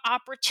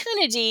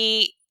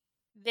opportunity,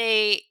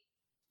 they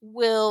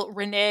will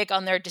renege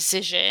on their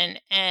decision,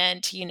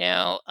 and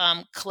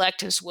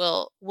collectives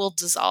will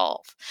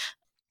dissolve.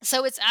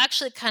 So it's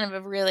actually kind of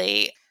a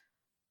really,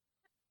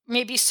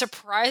 maybe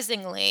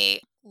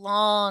surprisingly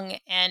long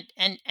and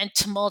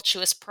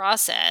tumultuous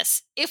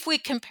process if we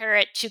compare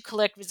it to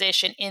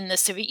collectivization in the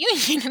Soviet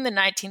Union in the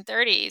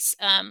 1930s,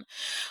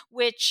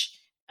 which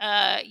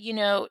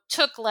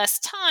took less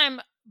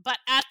time, but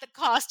at the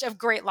cost of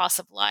great loss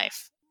of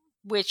life,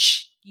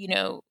 which you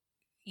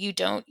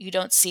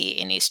don't see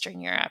in Eastern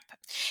Europe,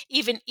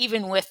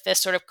 even with the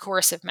sort of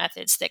coercive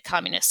methods that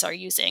communists are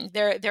using.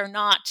 They're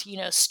not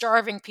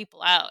starving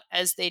people out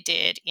as they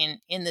did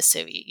in the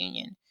Soviet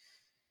Union.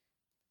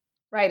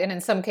 Right. And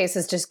in some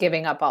cases, just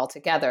giving up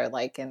altogether,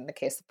 like in the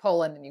case of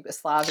Poland and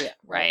Yugoslavia.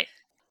 Right.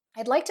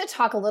 I'd like to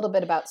talk a little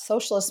bit about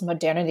socialist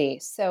modernity.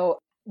 So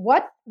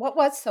what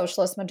was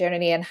socialist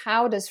modernity, and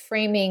how does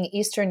framing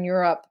Eastern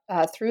Europe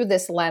through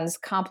this lens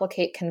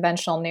complicate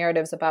conventional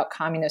narratives about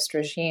communist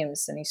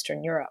regimes in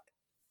Eastern Europe?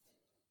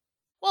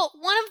 Well,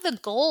 one of the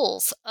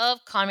goals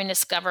of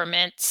communist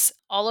governments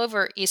all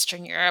over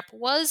Eastern Europe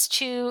was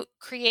to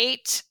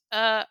create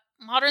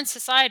modern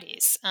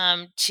societies,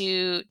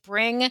 to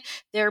bring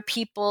their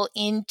people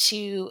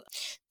into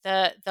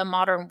the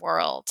modern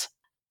world.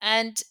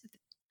 And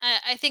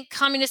I think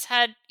communists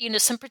had,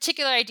 some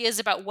particular ideas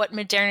about what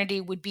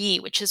modernity would be,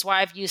 which is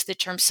why I've used the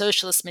term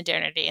socialist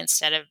modernity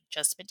instead of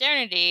just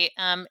modernity,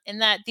 in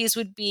that these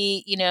would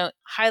be,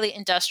 highly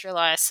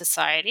industrialized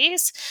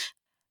societies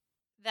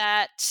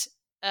that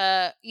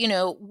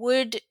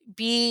would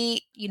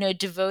be,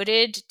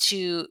 devoted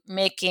to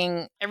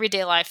making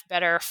everyday life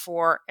better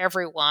for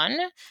everyone.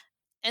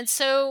 And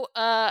so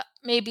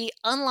maybe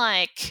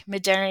unlike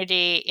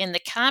modernity in the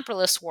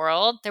capitalist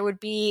world, there would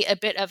be a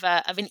bit of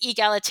an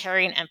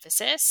egalitarian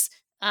emphasis.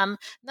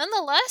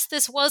 Nonetheless,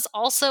 this was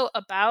also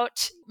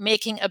about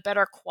making a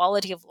better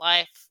quality of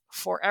life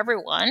for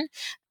everyone.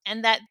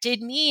 And that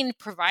did mean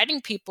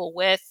providing people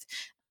with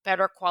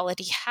better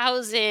quality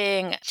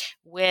housing,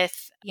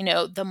 with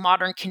the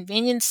modern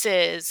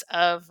conveniences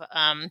of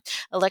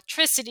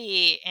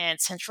electricity and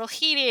central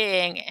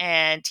heating,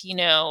 and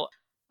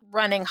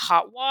running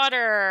hot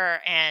water,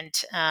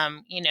 and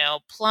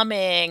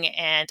plumbing,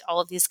 and all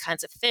of these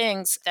kinds of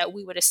things that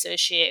we would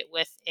associate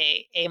with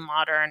a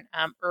modern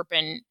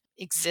urban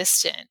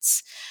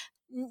existence.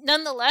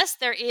 Nonetheless,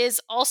 there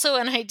is also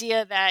an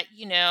idea that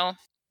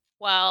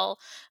while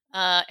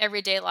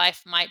everyday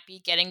life might be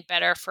getting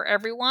better for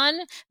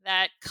everyone,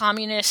 that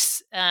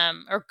communists,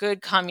 or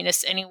good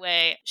communists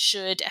anyway,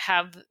 should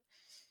have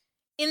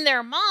in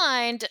their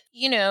mind,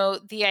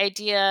 the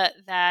idea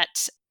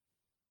that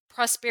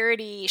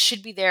prosperity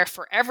should be there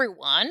for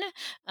everyone,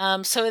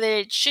 so that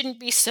it shouldn't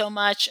be so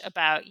much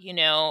about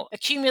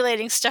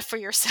accumulating stuff for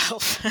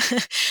yourself,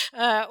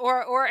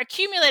 or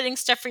accumulating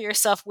stuff for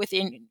yourself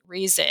within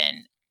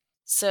reason.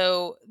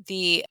 So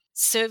the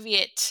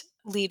Soviet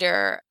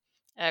leader,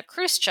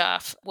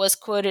 Khrushchev, was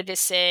quoted as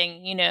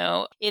saying,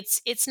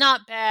 it's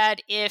not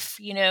bad if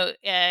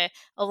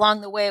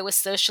along the way with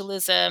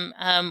socialism,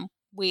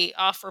 we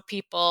offer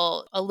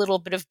people a little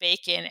bit of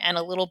bacon and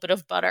a little bit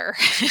of butter,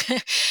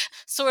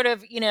 sort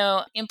of,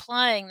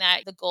 implying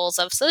that the goals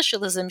of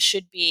socialism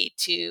should be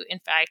to, in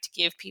fact,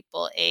 give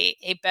people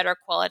a better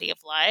quality of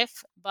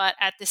life, but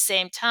at the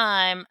same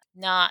time,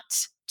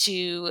 not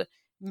to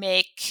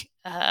make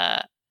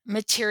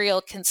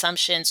material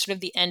consumption sort of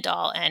the end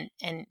all and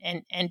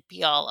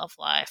be all of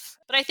life.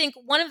 But I think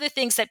one of the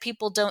things that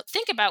people don't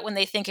think about when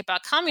they think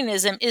about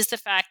communism is the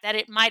fact that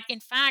it might in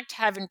fact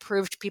have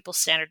improved people's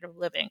standard of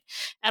living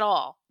at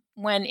all,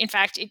 when in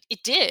fact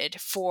it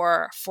did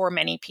for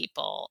many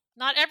people,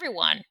 not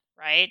everyone,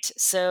 right?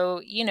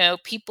 So,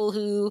 people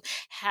who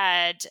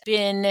had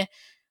been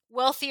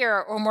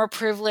wealthier or more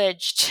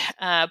privileged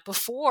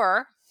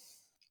before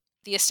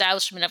the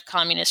establishment of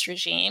communist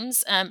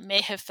regimes may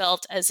have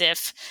felt as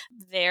if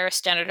their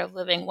standard of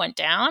living went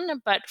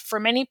down. But for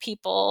many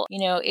people,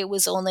 it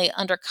was only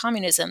under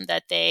communism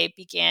that they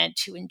began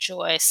to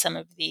enjoy some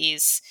of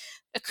these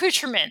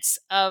accoutrements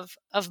of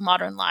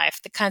modern life,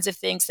 the kinds of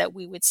things that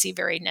we would see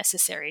very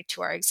necessary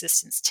to our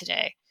existence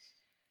today.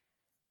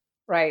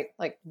 Right,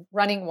 like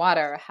running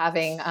water,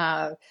 having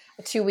a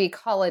 2-week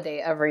holiday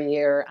every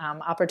year,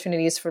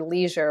 opportunities for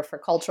leisure, for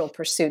cultural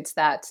pursuits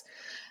that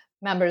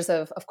members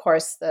of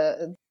course,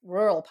 the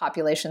rural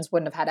populations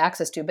wouldn't have had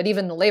access to, but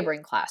even the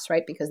laboring class,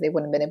 right? Because they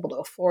wouldn't have been able to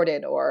afford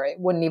it, or it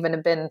wouldn't even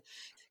have been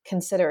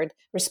considered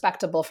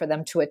respectable for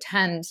them to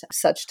attend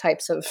such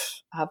types of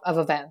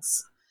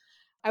events.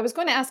 I was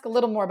going to ask a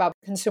little more about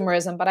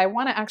consumerism, but I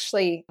want to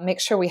actually make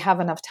sure we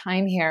have enough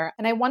time here.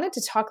 And I wanted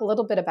to talk a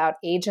little bit about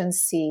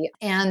agency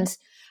and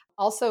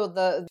also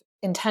the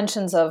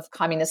intentions of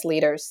communist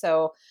leaders.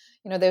 So,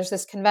 there's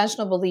this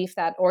conventional belief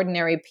that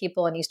ordinary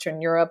people in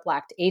Eastern Europe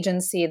lacked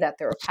agency, that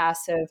they were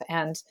passive,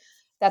 and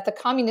that the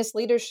communist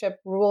leadership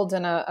ruled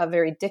in a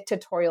very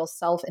dictatorial,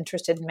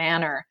 self-interested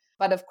manner.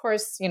 But of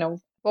course,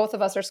 both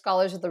of us are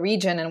scholars of the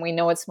region, and we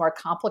know it's more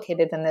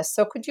complicated than this.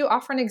 So could you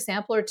offer an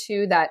example or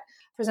two that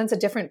presents a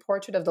different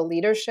portrait of the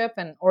leadership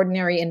and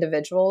ordinary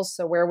individuals?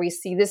 So where we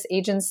see this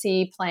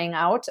agency playing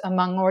out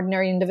among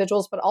ordinary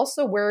individuals, but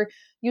also where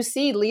you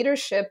see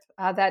leadership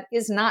that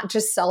is not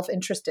just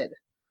self-interested.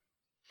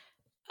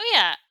 Oh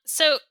yeah.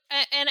 So,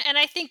 and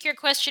I think your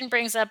question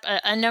brings up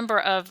a number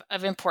of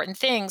important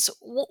things.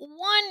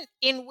 One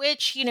in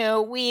which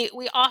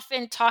we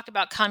often talk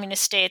about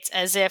communist states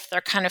as if they're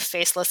kind of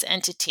faceless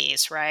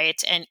entities, right?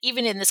 And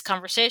even in this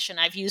conversation,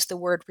 I've used the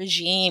word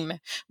regime,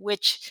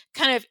 which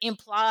kind of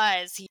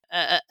implies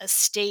a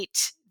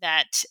state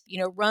that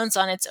runs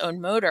on its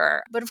own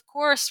motor. But of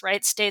course,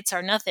 right, states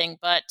are nothing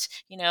but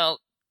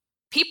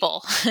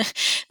people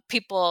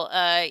people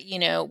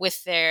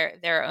with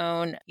their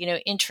own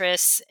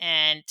interests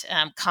and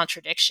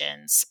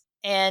contradictions.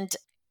 And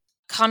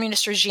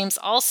communist regimes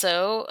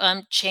also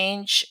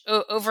change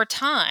over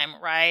time,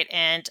 right,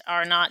 and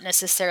are not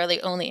necessarily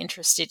only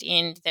interested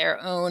in their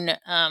own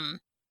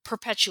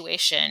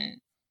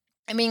perpetuation.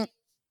 I mean,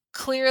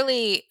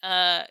 clearly,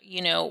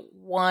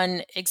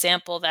 one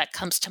example that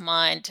comes to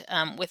mind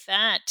with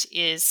that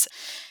is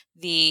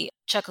the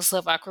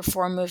Czechoslovak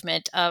reform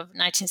movement of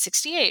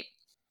 1968,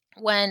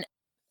 when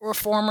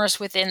reformers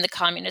within the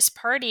Communist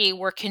Party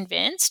were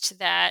convinced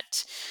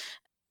that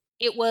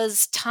it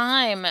was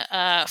time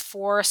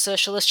for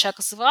socialist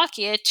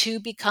Czechoslovakia to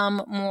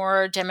become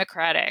more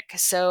democratic.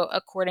 So,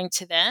 according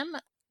to them,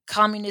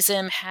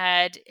 communism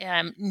had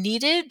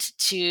needed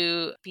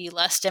to be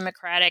less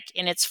democratic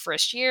in its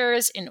first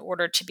years in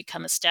order to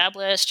become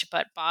established.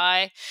 But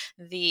by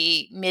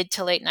the mid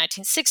to late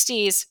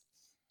 1960s,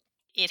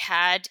 it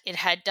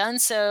had done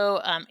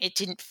so. It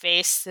didn't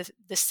face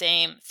the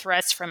same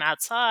threats from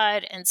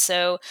outside, and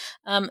so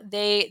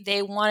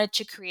they wanted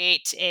to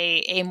create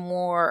a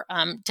more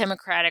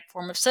democratic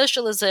form of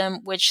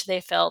socialism, which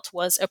they felt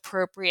was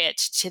appropriate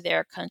to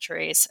their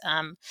country's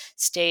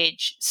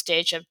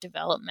stage of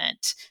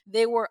development.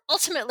 They were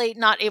ultimately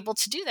not able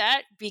to do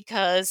that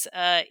because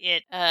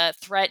it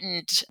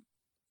threatened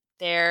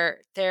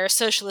their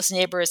socialist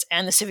neighbors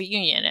and the Soviet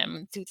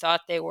Union, who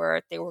thought they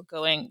were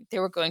going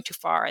too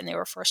far, and they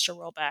were forced to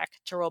roll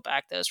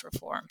back those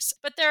reforms.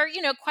 But there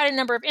are quite a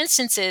number of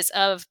instances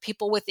of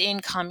people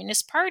within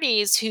communist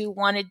parties who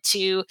wanted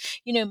to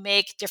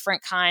make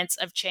different kinds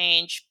of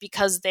change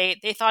because they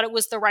thought it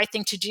was the right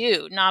thing to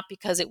do, not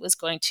because it was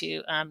going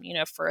to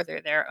further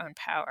their own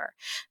power.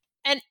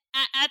 And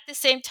at the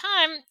same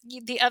time,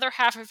 the other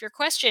half of your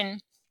question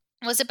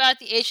was about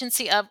the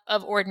agency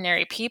of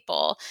ordinary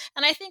people.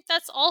 And I think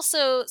that's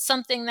also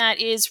something that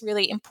is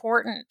really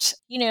important.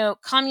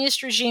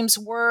 Communist regimes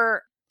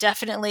were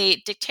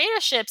definitely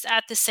dictatorships.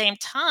 At the same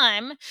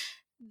time,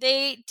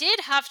 they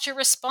did have to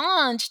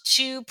respond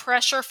to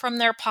pressure from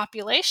their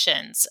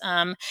populations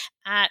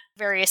at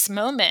various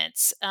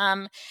moments.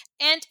 And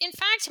in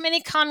fact,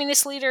 many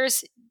communist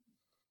leaders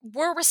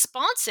were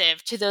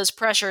responsive to those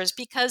pressures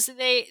because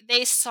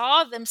they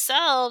saw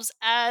themselves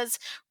as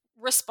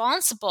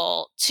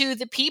responsible to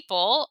the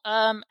people,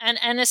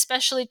 and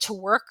especially to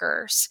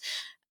workers.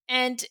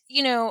 And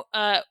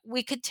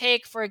we could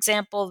take, for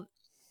example,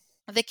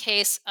 the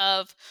case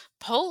of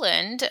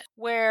Poland,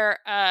 where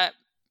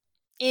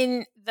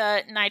in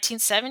the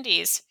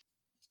 1970s,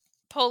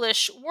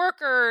 Polish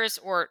workers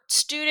or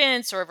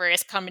students or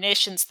various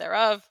combinations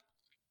thereof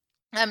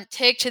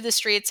take to the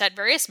streets at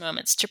various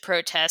moments to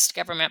protest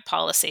government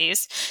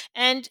policies.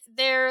 And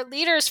their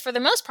leaders, for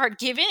the most part,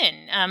 give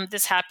in.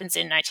 This happens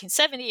in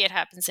 1970. It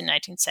happens in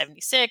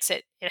 1976.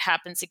 It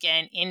happens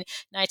again in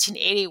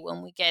 1980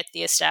 when we get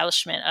the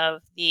establishment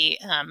of the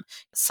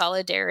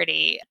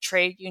Solidarity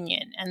Trade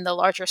Union and the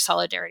larger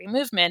Solidarity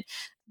movement.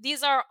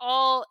 These are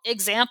all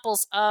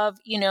examples of,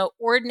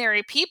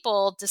 ordinary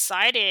people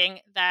deciding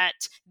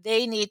that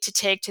they need to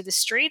take to the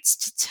streets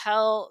to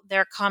tell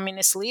their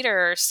communist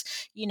leaders,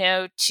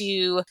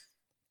 to,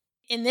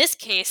 in this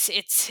case,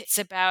 it's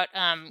about,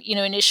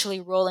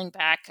 initially rolling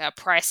back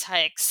price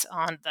hikes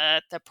on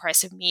the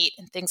price of meat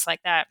and things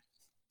like that.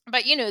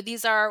 But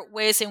these are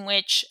ways in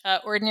which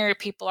ordinary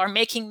people are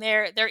making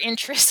their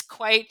interests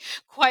quite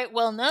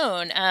well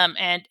known,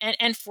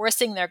 and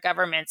forcing their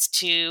governments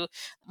to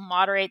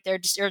moderate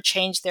or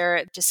change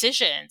their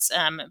decisions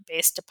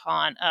based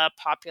upon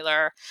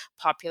popular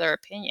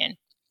opinion.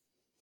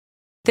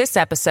 This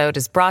episode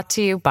is brought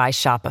to you by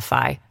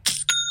Shopify.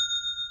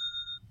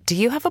 Do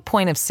you have a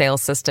point of sale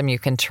system you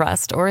can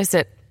trust, or is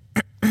it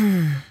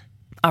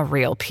a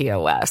real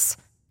POS?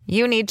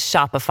 You need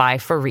Shopify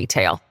for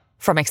retail.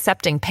 From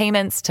accepting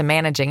payments to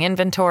managing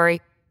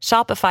inventory,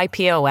 Shopify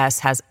POS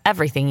has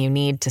everything you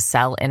need to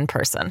sell in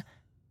person.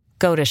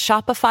 Go to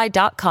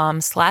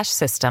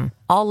shopify.com/system,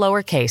 all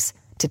lowercase,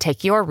 to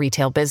take your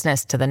retail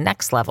business to the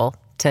next level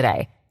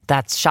today.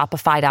 That's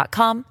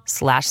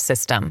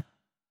shopify.com/system.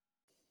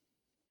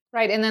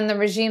 Right. And then the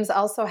regimes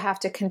also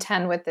have to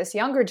contend with this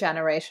younger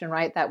generation,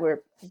 right?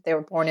 They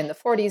were born in the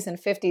 40s and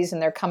 50s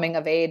and they're coming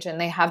of age and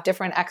they have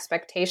different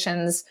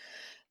expectations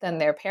than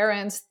their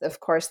parents. Of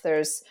course,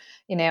 there's,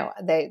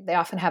 they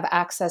often have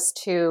access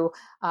to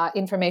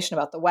information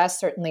about the West,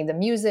 certainly the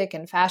music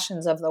and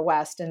fashions of the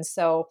West. And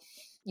so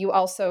you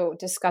also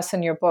discuss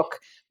in your book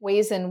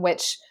ways in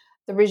which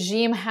the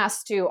regime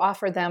has to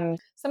offer them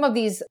some of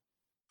these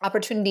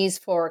opportunities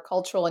for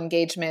cultural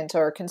engagement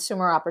or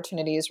consumer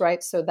opportunities,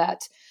 right? So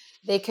that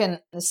they can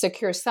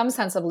secure some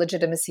sense of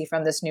legitimacy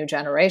from this new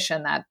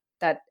generation that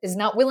is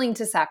not willing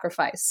to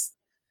sacrifice.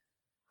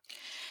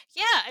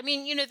 Yeah, I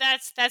mean,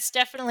 that's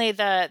definitely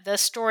the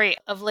story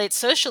of late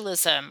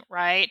socialism,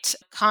 right?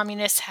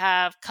 Communists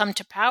have come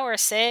to power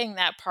saying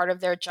that part of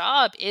their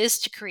job is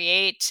to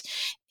create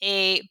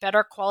a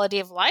better quality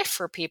of life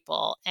for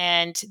people,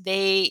 and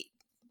they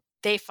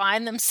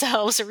find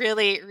themselves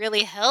really,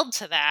 really held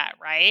to that,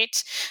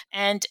 right?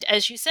 And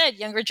as you said,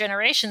 younger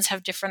generations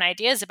have different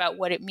ideas about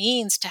what it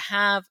means to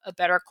have a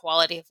better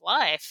quality of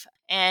life.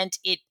 And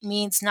it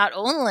means not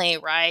only,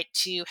 right,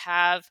 to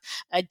have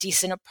a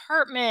decent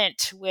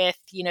apartment with,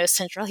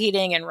 central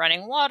heating and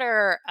running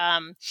water.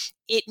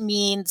 It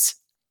means,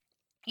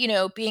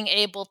 being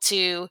able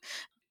to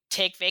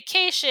take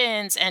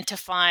vacations and to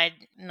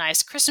find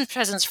nice Christmas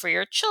presents for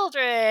your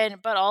children,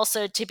 but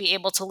also to be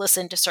able to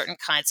listen to certain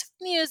kinds of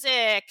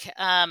music,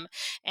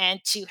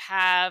 and to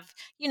have,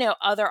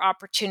 other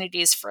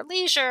opportunities for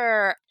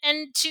leisure,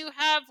 and to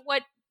have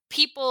what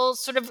people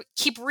sort of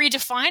keep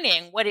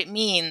redefining what it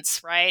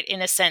means, right?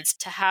 In a sense,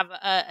 to have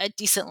a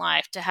decent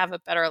life, to have a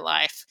better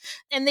life.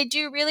 And they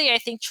do really, I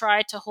think,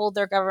 try to hold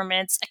their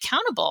governments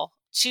accountable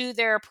to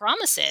their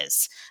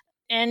promises.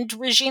 And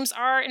regimes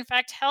are, in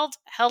fact, held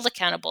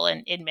accountable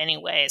in many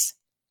ways.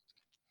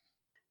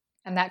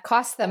 And that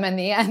costs them in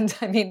the end.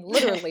 I mean,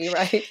 literally,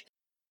 right?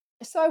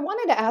 So I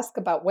wanted to ask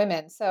about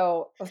women.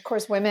 So, of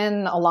course,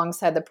 women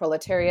alongside the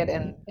proletariat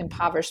and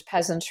impoverished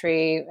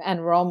peasantry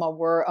and Roma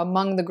were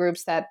among the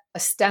groups that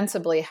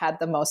ostensibly had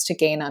the most to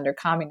gain under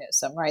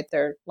communism, right?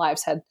 Their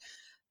lives had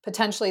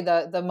potentially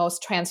the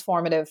most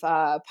transformative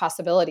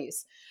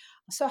possibilities.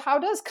 So how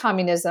does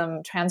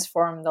communism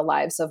transform the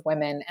lives of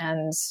women,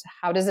 and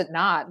how does it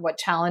not? What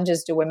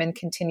challenges do women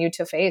continue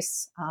to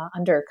face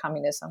under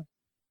communism?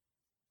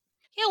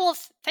 Yeah, well,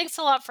 thanks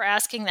a lot for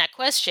asking that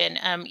question.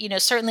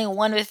 Certainly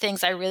one of the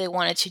things I really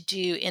wanted to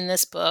do in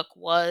this book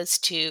was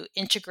to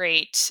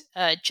integrate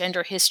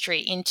gender history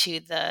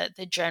into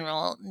the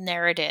general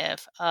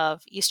narrative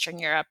of Eastern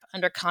Europe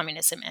under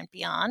communism and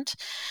beyond.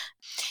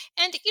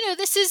 And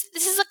this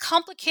is a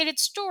complicated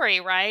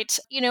story, right?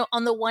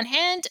 On the one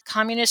hand,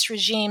 communist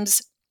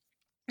regimes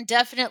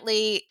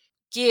definitely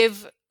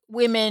give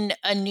women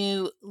a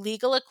new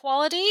legal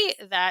equality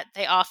that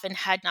they often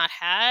had not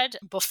had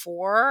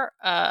before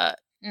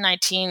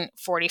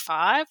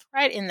 1945,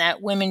 right? In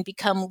that women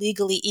become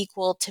legally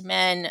equal to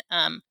men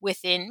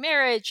within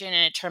marriage and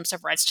in terms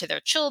of rights to their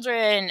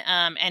children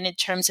and in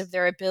terms of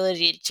their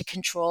ability to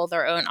control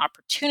their own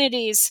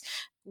opportunities.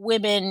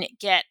 Women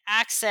get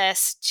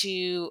access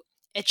to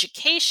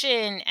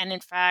education and,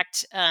 in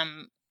fact,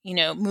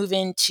 move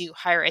into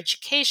higher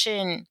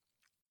education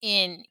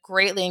in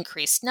greatly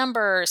increased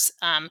numbers.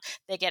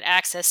 They get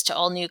access to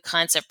all new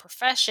kinds of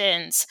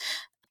professions.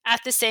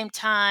 At the same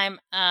time,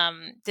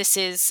 this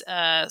is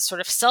a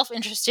sort of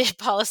self-interested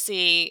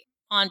policy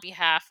on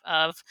behalf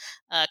of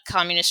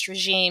communist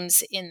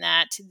regimes in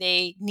that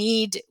they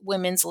need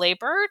women's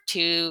labor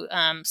to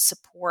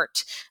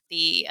support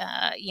the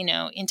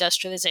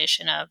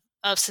industrialization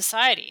of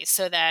society,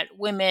 so that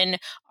women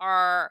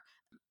are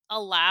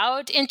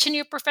allowed into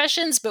new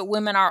professions, but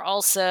women are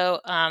also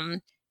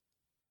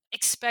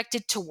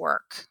expected to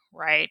work,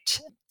 right?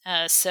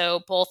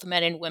 So both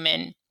men and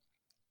women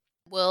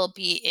will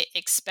be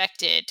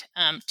expected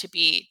to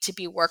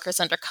be workers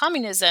under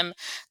communism.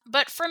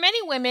 But for many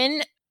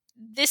women,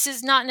 this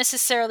is not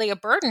necessarily a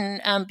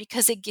burden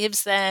because it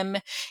gives them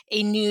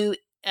a new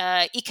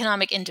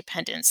economic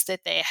independence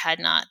that they had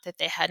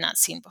not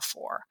seen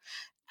before.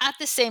 At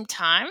the same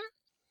time,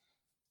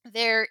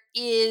 there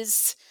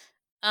is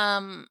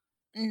um,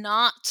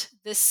 not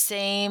the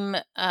same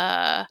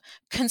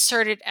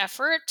concerted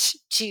effort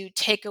to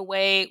take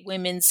away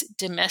women's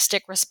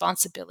domestic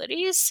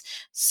responsibilities.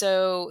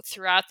 So,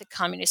 throughout the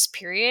communist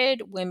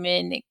period,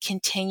 women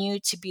continue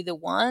to be the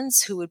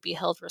ones who would be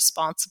held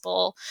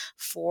responsible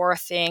for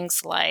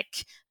things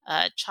like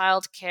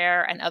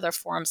childcare and other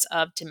forms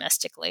of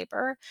domestic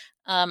labor.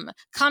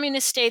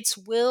 Communist states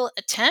will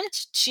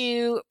attempt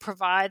to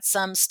provide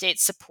some state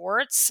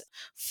supports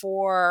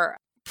for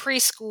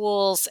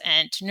preschools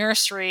and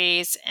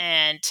nurseries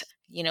and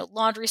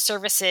laundry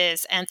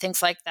services and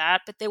things like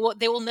that, but they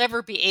will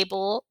never be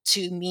able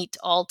to meet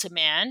all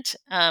demand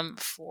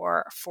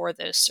for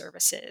those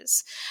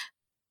services.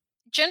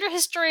 Gender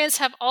historians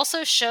have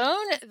also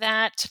shown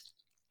that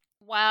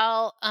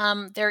while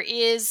there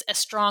is a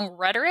strong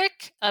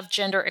rhetoric of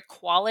gender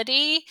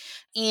equality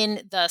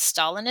in the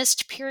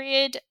Stalinist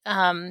period,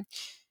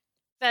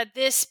 that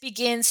this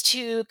begins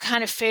to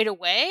kind of fade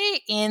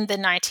away in the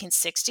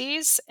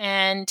 1960s.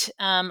 And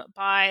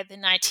by the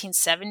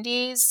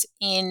 1970s,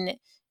 in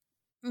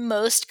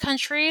most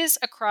countries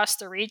across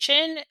the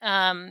region,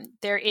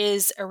 there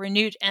is a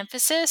renewed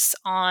emphasis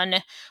on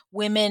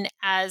women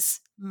as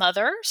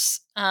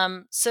mothers,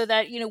 so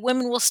that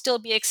women will still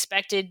be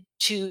expected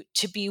to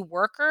be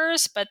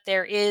workers, but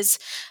there is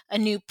a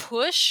new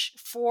push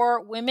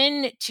for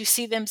women to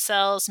see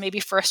themselves maybe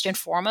first and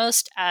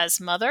foremost as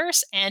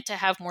mothers and to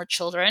have more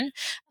children,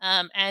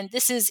 and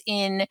this is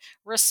in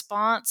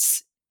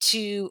response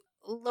to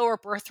lower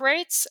birth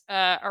rates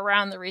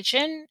around the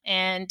region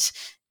and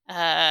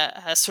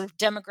a sort of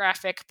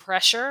demographic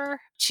pressure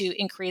to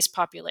increase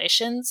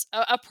populations,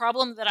 a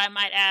problem that I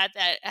might add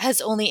that has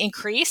only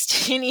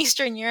increased in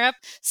Eastern Europe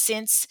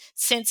since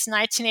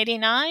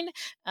 1989,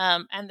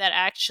 and that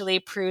actually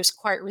proves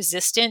quite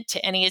resistant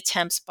to any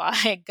attempts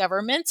by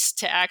governments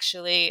to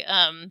actually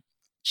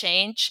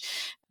change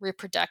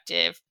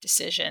reproductive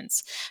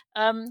decisions.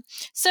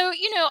 So,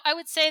 I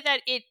would say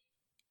that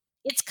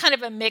it's kind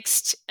of a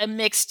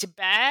mixed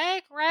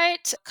bag,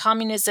 right?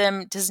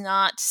 Communism does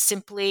not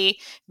simply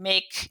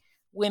make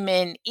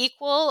women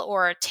equal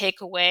or take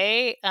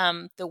away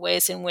the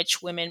ways in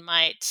which women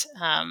might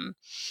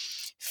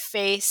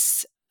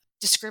face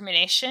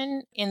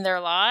discrimination in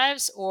their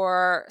lives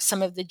or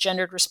some of the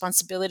gendered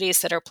responsibilities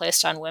that are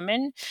placed on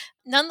women.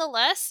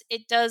 Nonetheless,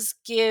 it does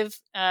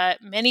give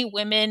many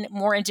women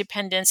more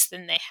independence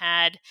than they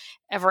had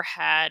ever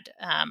had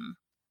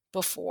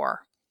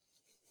before.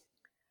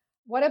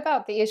 What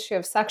about the issue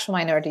of sexual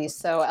minorities,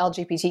 so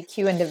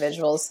LGBTQ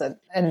individuals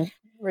and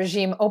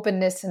regime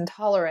openness and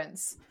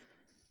tolerance?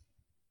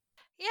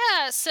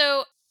 Yeah,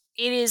 so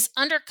it is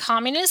under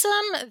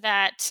communism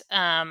that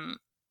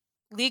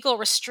legal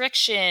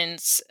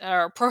restrictions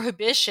or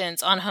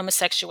prohibitions on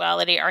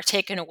homosexuality are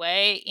taken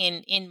away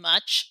in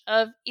much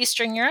of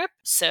Eastern Europe.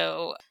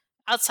 So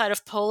outside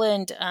of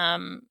Poland,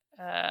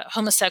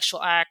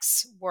 homosexual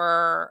acts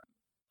were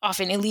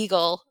often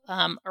illegal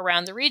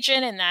around the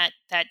region, and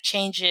that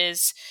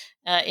changes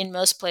in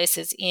most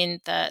places in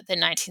the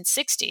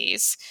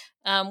 1960s,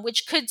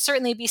 which could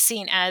certainly be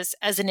seen as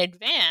an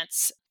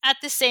advance. At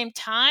the same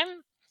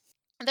time,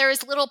 there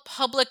is little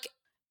public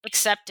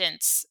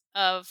acceptance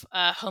of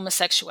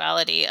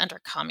homosexuality under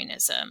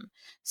communism.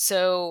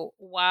 So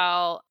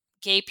while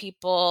gay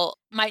people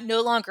might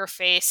no longer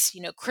face,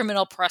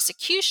 criminal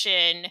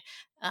prosecution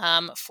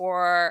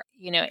for,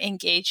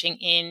 engaging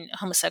in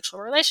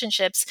homosexual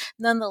relationships,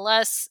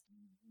 nonetheless,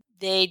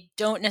 they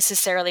don't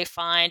necessarily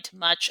find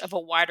much of a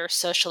wider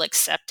social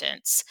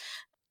acceptance.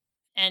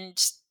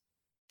 And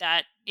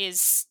that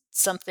is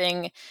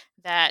something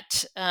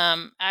that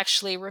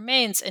actually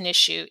remains an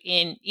issue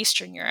in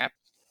Eastern Europe.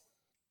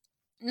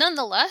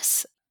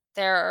 Nonetheless,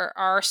 There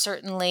are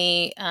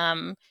certainly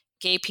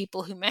gay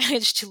people who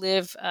manage to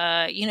live,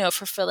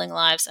 fulfilling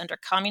lives under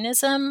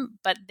communism,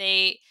 but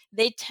they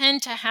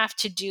tend to have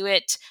to do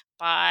it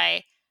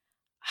by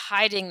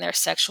hiding their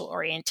sexual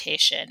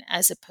orientation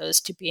as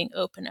opposed to being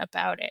open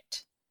about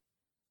it.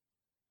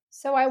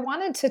 So, I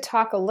wanted to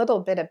talk a little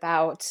bit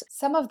about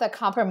some of the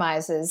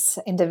compromises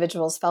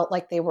individuals felt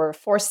like they were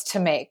forced to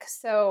make.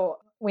 So,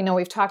 we know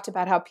we've talked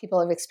about how people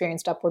have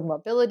experienced upward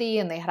mobility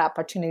and they had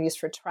opportunities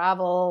for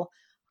travel,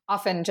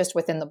 often just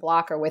within the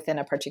bloc or within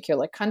a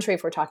particular country.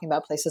 If we're talking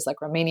about places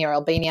like Romania or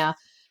Albania,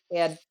 they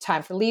had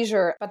time for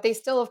leisure, but they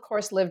still, of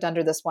course, lived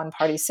under this one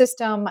party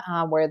system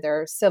where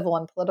their civil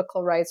and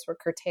political rights were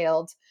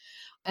curtailed.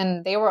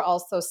 And they were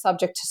also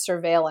subject to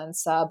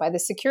surveillance by the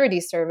security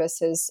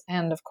services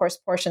and, of course,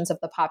 portions of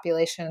the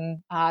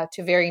population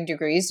to varying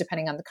degrees,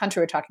 depending on the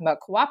country we're talking about,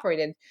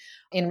 cooperated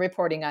in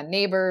reporting on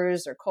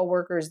neighbors or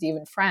coworkers,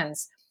 even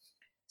friends.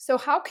 So,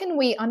 how can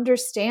we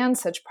understand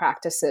such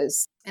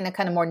practices in a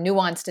kind of more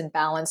nuanced and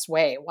balanced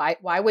way?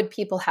 Why would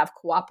people have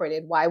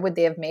cooperated? Why would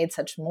they have made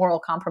such moral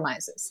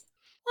compromises?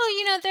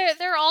 Well,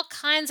 there are all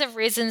kinds of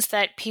reasons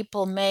that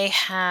people may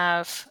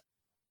have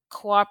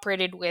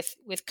cooperated with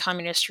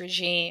communist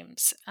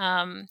regimes.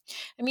 I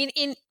mean,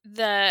 in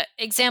the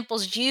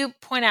examples you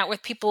point out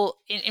with people,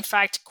 in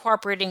fact,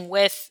 cooperating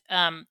with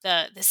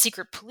the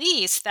secret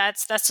police,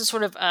 that's a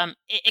sort of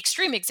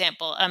extreme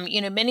example.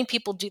 Many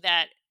people do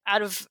that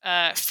out of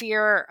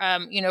fear,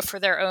 for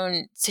their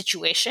own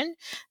situation,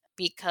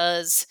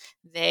 because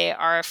they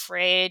are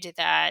afraid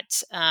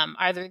that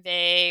either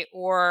they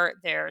or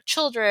their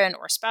children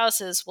or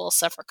spouses will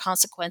suffer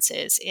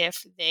consequences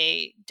if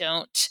they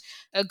don't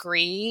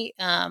agree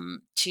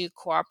to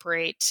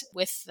cooperate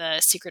with the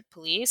secret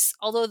police.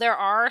 Although there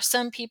are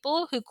some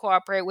people who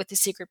cooperate with the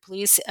secret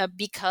police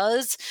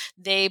because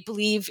they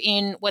believe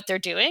in what they're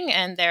doing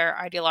and they're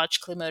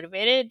ideologically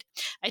motivated.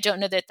 I don't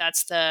know that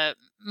that's the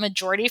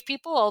majority of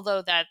people,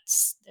 although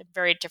that's a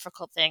very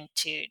difficult thing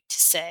to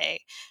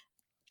say.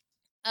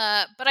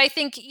 But I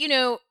think,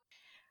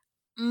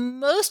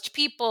 most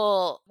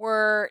people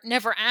were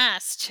never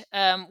asked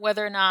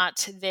whether or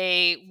not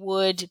they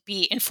would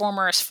be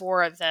informers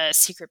for the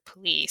secret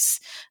police.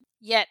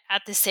 Yet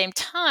at the same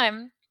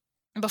time,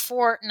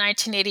 before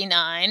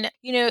 1989,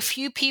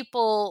 few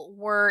people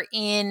were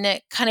in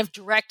kind of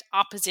direct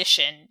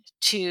opposition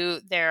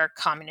to their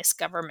communist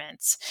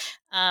governments.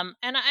 And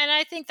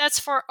I think that's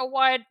for a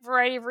wide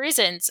variety of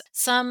reasons.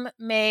 Some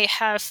may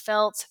have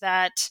felt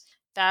that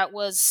that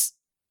was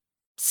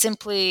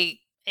simply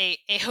a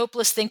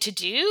hopeless thing to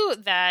do,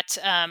 that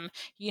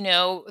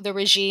the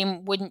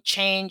regime wouldn't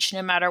change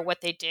no matter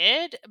what they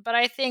did. But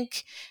I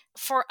think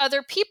for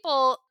other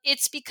people,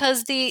 it's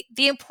because the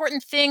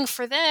important thing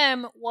for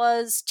them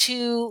was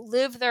to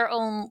live their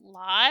own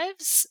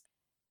lives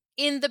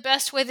in the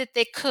best way that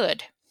they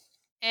could.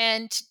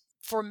 And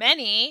for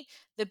many,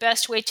 the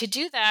best way to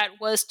do that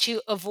was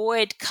to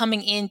avoid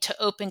coming into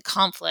open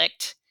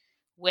conflict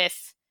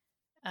with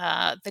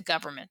the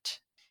government.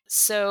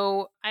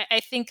 So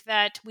I think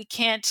that we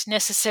can't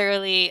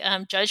necessarily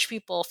judge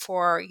people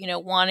for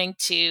wanting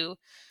to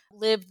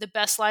live the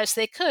best lives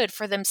they could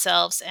for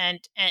themselves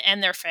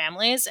and their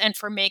families, and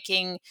for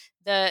making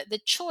the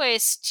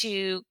choice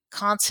to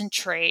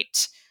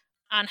concentrate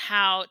on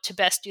how to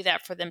best do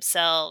that for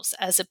themselves,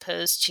 as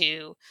opposed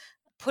to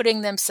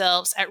putting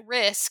themselves at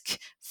risk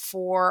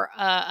for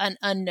an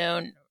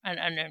unknown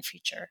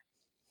future.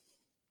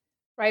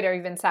 Right, or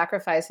even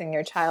sacrificing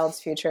your child's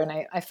future.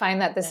 And I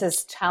find that this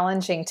is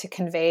challenging to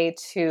convey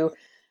to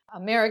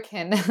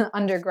American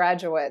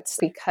undergraduates,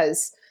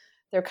 because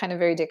they're kind of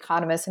very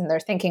dichotomous and they're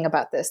thinking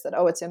about this, that,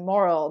 oh, it's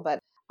immoral, but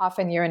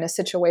often you're in a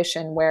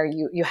situation where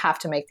you have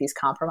to make these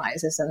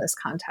compromises in this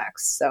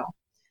context. So,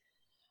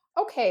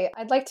 okay,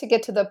 I'd like to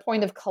get to the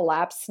point of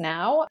collapse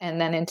now and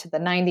then into the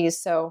 90s.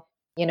 So,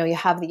 you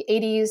have the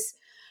 80s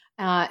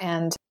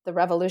and the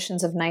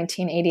revolutions of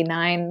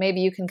 1989.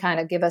 Maybe you can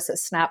kind of give us a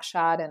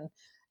snapshot and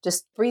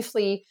just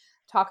briefly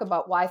talk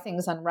about why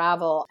things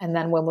unravel, and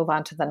then we'll move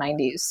on to the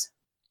 90s.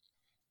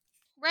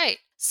 Right.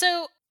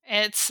 So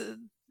it's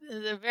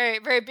a very,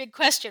 very big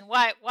question.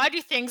 Why do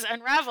things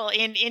unravel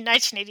in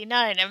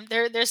 1989?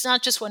 There's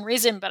not just one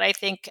reason, but I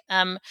think,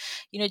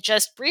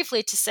 just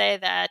briefly to say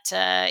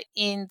that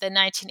in the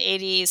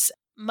 1980s,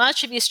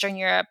 much of Eastern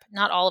Europe,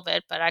 not all of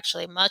it, but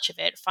actually much of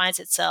it, finds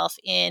itself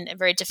in a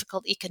very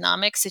difficult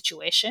economic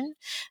situation.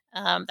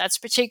 That's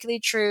particularly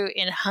true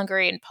in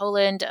Hungary and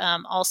Poland,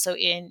 also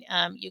in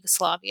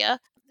Yugoslavia,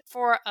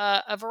 for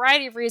a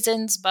variety of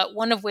reasons, but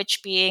one of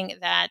which being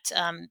that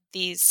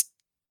these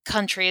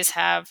countries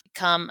have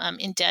become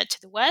in debt to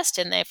the West,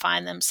 and they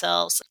find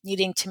themselves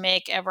needing to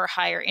make ever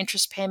higher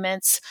interest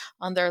payments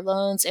on their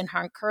loans in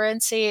hard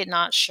currency,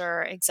 not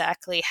sure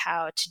exactly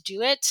how to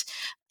do it.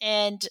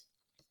 And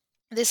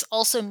this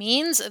also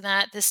means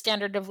that the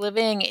standard of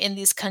living in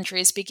these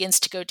countries begins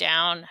to go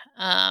down,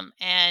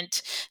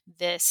 and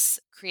this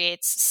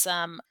creates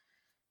some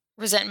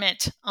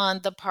resentment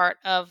on the part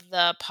of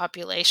the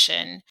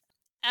population.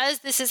 as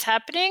this is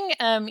happening,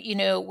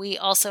 we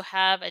also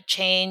have a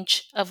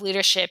change of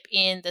leadership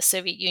in the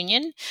Soviet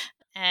Union,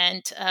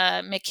 and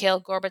Mikhail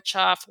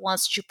Gorbachev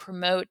wants to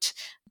promote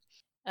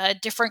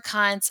different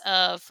kinds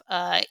of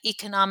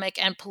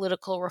economic and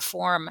political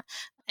reform.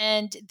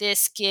 And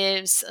this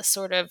gives a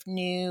sort of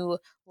new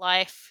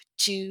life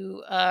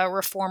to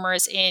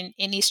reformers in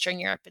Eastern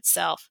Europe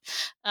itself.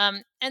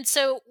 And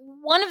so,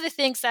 one of the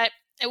things that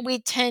we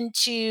tend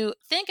to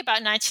think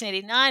about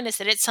 1989 is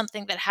that it's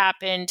something that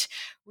happened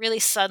really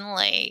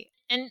suddenly.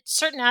 And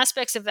certain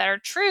aspects of that are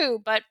true,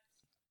 but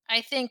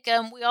I think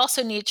we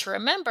also need to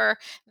remember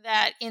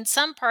that in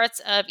some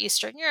parts of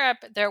Eastern Europe,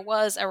 there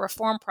was a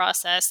reform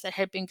process that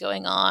had been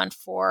going on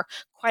for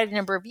quite a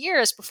number of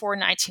years before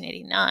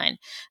 1989.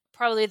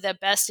 Probably the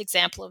best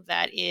example of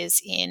that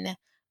is in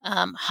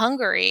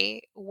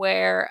Hungary,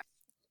 where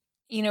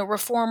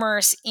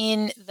reformers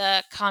in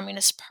the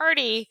Communist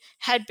Party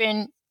had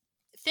been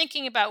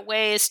thinking about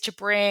ways to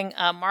bring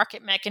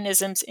market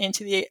mechanisms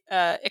into the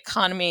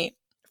economy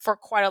for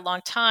quite a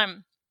long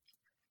time.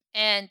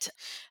 And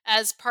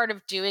as part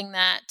of doing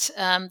that,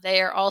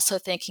 they are also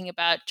thinking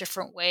about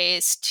different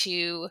ways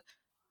to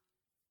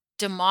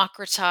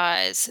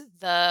democratize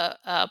the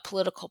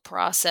political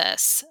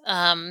process,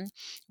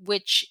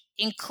 which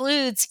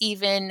includes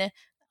even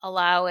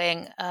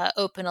allowing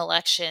open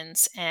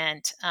elections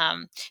and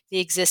the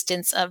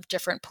existence of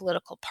different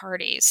political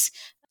parties,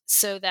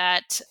 so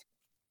that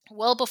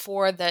well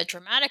before the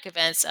dramatic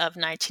events of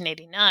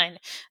 1989,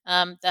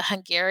 the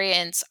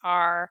Hungarians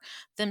are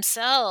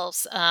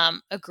themselves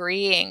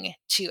agreeing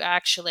to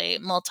actually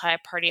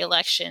multi-party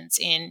elections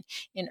in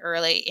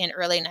early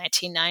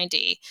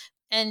 1990,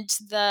 and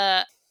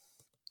the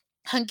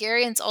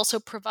Hungarians also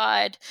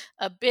provide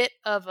a bit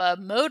of a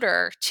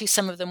motor to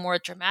some of the more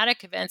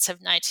dramatic events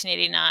of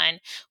 1989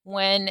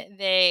 when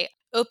they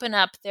open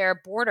up their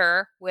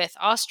border with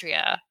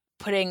Austria,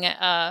 putting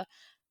a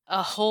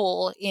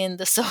hole in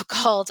the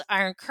so-called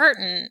Iron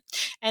Curtain.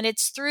 And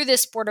it's through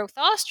this border with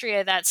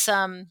Austria that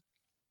some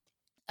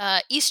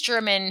East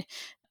German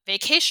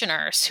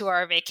vacationers who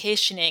are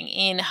vacationing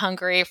in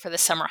Hungary for the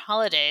summer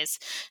holidays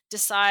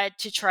decide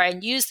to try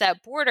and use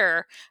that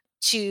border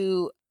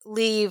to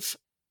leave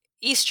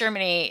East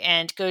Germany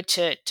and go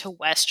to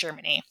West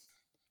Germany.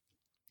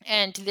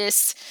 And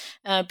this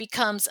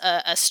becomes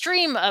a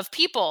stream of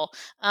people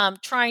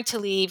trying to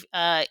leave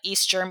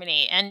East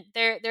Germany, and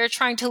they're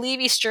trying to leave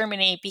East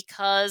Germany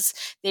because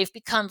they've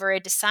become very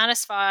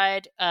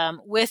dissatisfied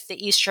with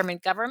the East German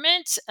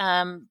government,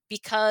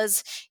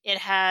 because it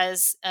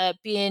has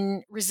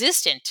been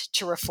resistant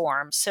to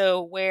reform.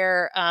 So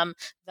where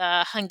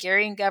the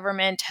Hungarian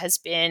government has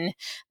been,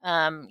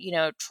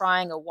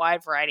 trying a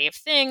wide variety of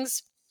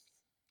things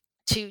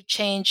to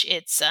change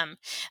its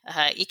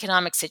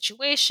economic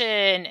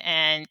situation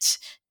and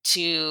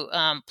to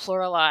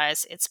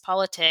pluralize its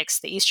politics,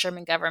 the East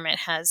German government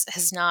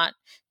has not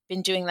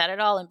been doing that at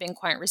all and been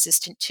quite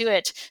resistant to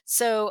it.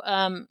 So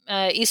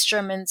East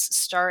Germans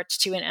start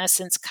to, in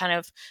essence, kind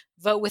of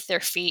vote with their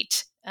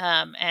feet,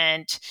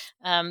 and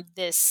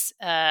this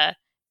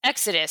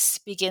exodus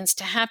begins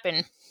to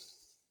happen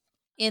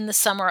in the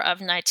summer of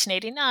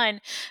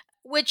 1989,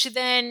 which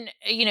then,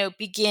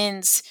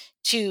 begins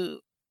to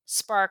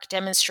spark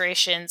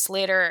demonstrations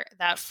later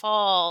that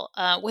fall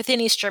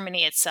within East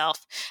Germany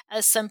itself.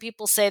 As some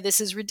people say, this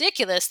is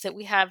ridiculous that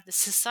we have this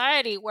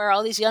society where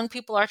all these young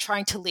people are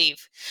trying to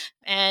leave.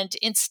 And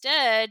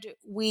instead,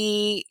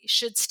 we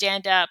should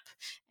stand up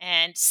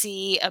and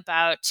see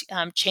about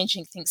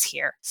changing things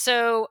here.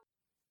 So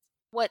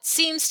what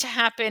seems to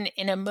happen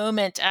in a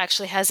moment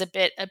actually has a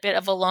bit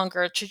of a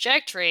longer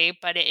trajectory,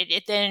 but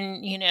it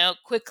then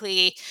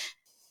quickly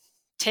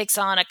takes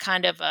on a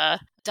kind of a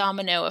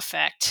domino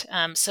effect,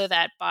 so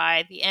that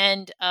by the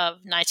end of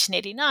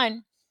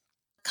 1989,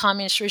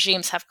 communist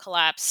regimes have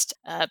collapsed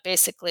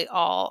basically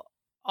all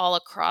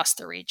across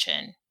the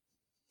region.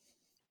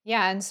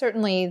 Yeah, and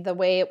certainly the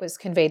way it was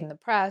conveyed in the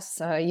press,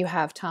 you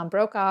have Tom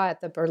Brokaw at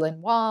the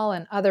Berlin Wall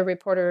and other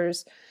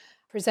reporters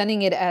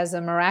presenting it as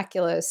a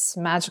miraculous,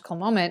 magical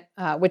moment,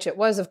 which it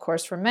was, of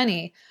course, for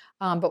many,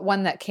 but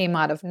one that came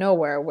out of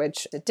nowhere,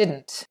 which it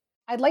didn't.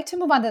 I'd like to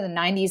move on to the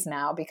 90s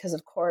now because,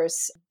 of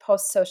course,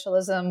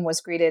 post-socialism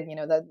was greeted,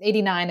 the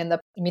 89 and the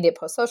immediate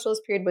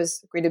post-socialist period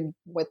was greeted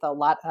with a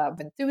lot of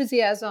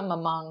enthusiasm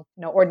among,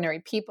 ordinary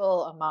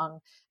people,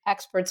 among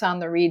experts on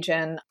the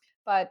region.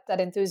 But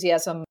that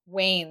enthusiasm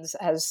wanes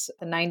as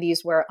the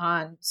 90s wear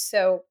on.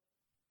 So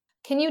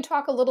can you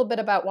talk a little bit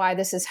about why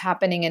this is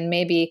happening? And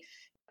maybe,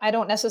 I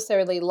don't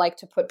necessarily like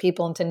to put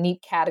people into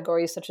neat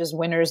categories such as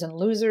winners and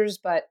losers,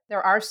 but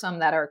there are some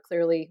that are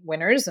clearly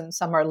winners and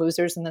some are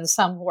losers, and then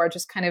some who are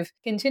just kind of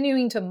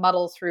continuing to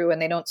muddle through and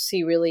they don't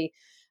see really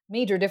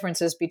major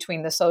differences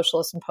between the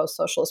socialist and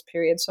post-socialist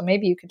period. So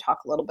maybe you could talk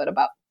a little bit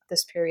about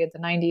this period, the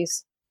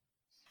 90s.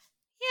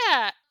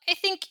 Yeah, I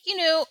think,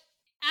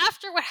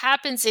 after what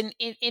happens in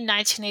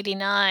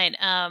 1989,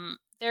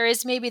 there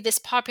is maybe this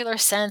popular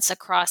sense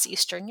across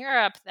Eastern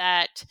Europe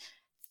that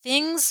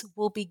things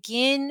will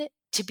begin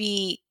to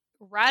be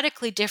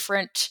radically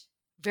different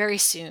very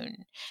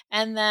soon.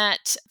 And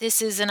that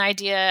this is an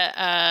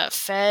idea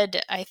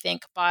fed, I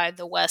think, by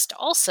the West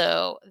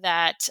also,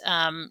 that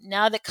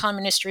now that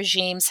communist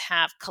regimes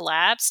have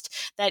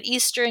collapsed, that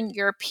Eastern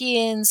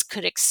Europeans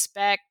could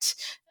expect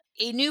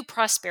a new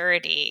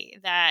prosperity,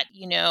 that,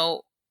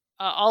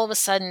 all of a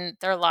sudden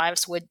their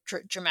lives would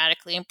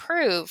dramatically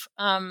improve.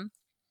 And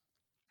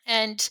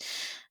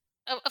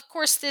of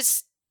course,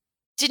 this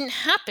didn't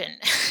happen.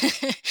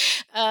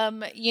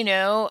 You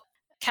know,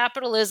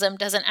 capitalism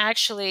doesn't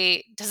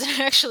actually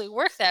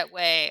work that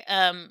way.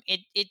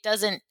 It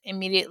doesn't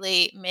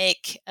immediately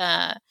make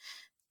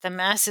the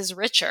masses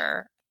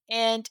richer,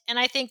 and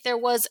I think there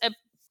was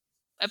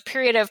a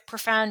period of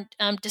profound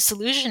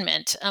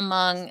disillusionment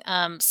among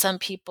some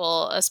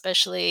people,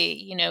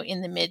 especially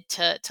in the mid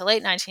to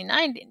late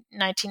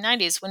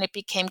 1990s, when it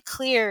became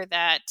clear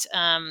that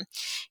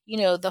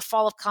the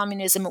fall of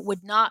communism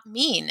would not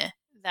mean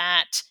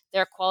that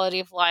their quality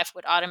of life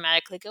would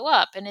automatically go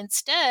up, and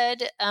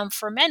instead,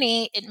 for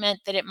many, it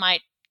meant that it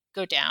might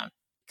go down.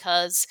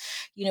 Because,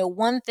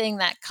 one thing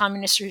that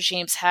communist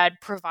regimes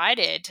had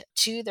provided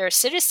to their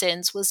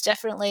citizens was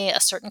definitely a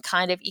certain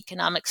kind of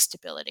economic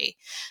stability,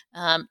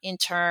 in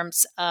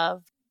terms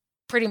of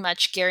pretty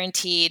much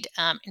guaranteed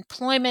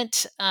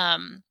employment,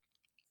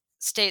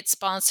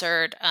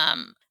 state-sponsored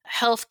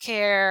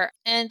healthcare,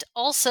 and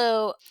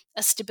also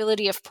a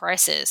stability of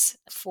prices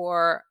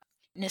for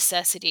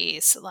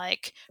necessities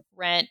like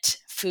rent,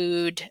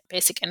 food,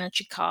 basic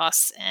energy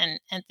costs, and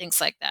things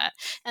like that.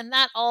 And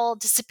that all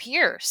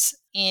disappears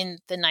in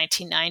the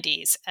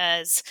 1990s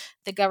as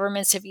the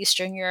governments of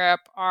Eastern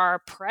Europe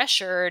are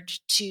pressured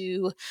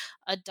to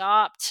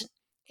adopt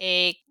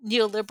a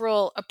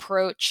neoliberal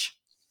approach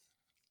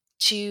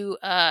to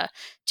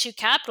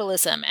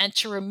capitalism, and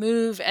to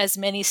remove as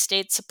many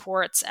state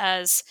supports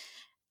as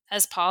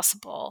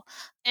possible.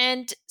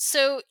 And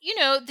so,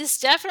 this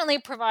definitely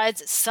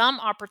provides some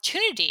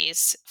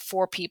opportunities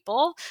for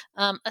people,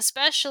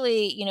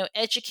 especially,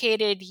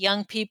 educated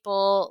young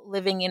people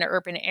living in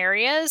urban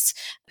areas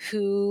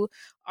who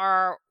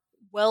are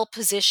well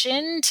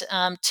positioned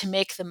to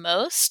make the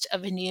most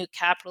of a new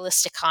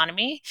capitalist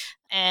economy.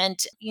 And,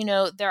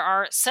 there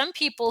are some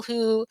people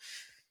who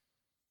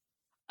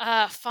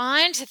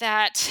find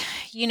that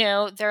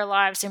their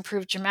lives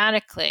improve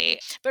dramatically,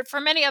 but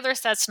for many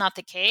others that's not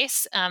the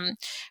case.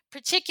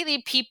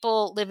 Particularly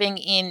people living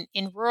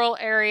in rural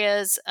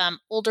areas,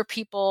 older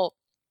people,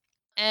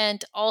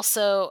 and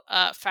also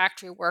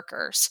factory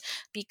workers,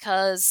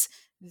 because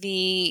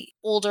the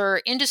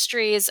older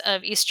industries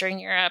of Eastern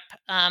Europe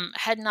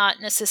had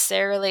not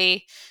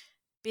necessarily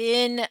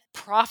been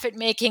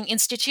profit-making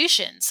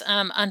institutions.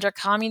 Under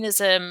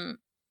communism,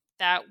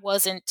 that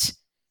wasn't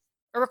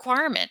a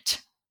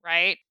requirement,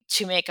 right,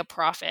 to make a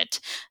profit.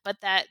 But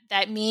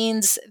that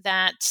means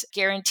that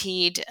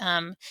guaranteed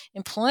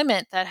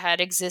employment that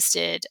had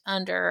existed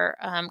under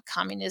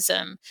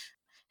communism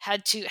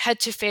had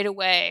to fade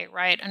away,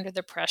 right, under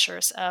the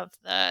pressures of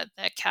the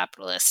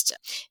capitalist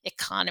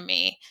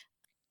economy.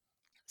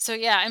 So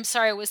yeah, I'm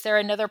sorry. Was there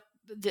another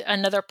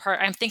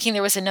part? I'm thinking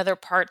there was another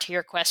part to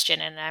your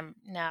question, and I'm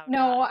now not.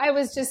 No, I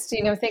was just,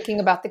 thinking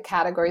about the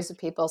categories of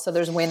people. So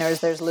there's winners,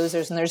 there's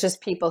losers, and there's just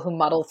people who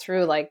muddle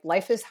through. Like,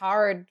 life is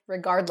hard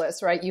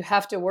regardless, right? You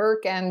have to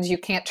work and you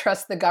can't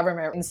trust the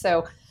government. And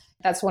so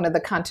that's one of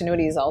the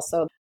continuities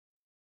also.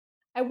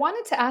 I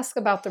wanted to ask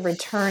about the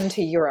return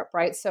to Europe,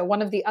 right? So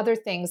one of the other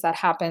things that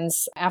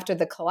happens after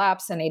the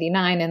collapse in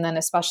 89, and then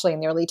especially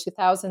in the early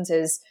 2000s,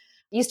 is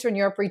Eastern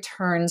Europe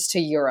returns to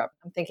Europe.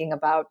 I'm thinking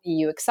about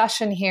EU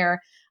accession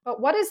here.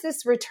 But what does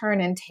this return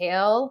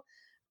entail?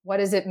 What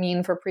does it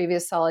mean for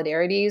previous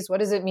solidarities? What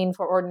does it mean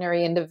for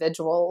ordinary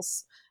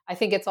individuals? I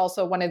think it's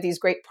also one of these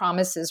great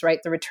promises, right?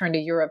 The return to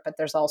Europe, but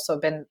there's also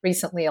been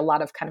recently a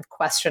lot of kind of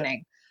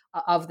questioning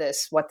of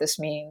this, what this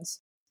means.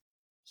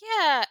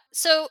 Yeah.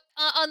 So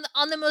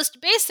on the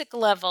most basic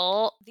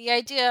level, the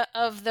idea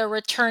of the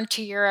return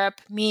to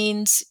Europe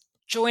means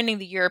joining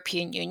the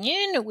European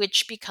Union,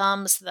 which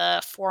becomes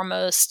the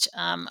foremost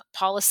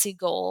policy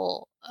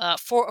goal,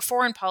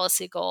 foreign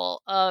policy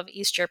goal of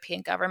East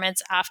European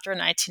governments after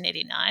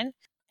 1989.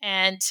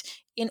 And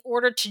in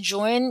order to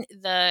join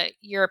the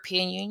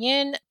European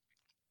Union,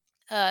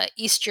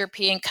 East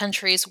European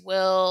countries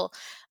will,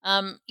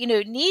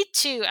 need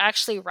to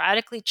actually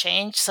radically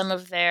change some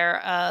of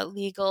their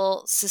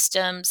legal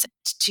systems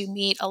to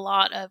meet a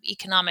lot of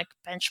economic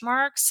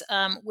benchmarks,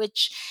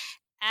 which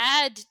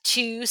add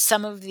to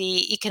some of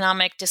the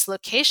economic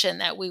dislocation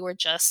that we were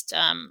just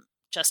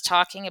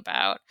talking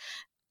about.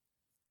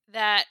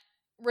 That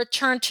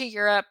return to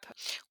Europe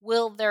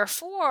will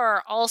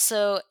therefore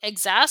also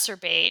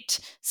exacerbate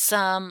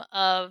some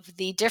of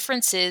the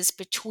differences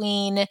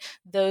between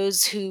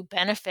those who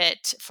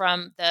benefit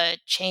from the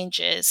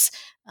changes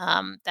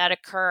that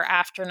occur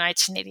after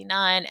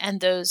 1989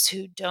 and those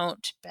who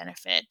don't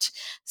benefit.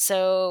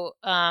 So,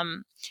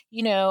 again,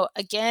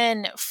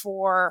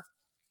 for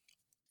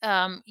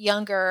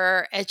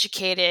younger,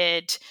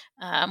 educated,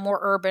 more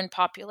urban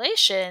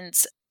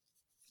populations,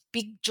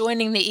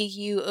 joining the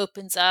EU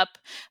opens up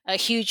a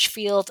huge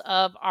field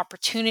of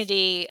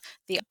opportunity,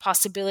 the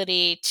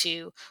possibility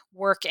to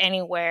work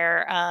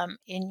anywhere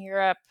in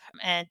Europe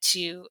and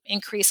to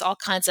increase all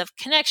kinds of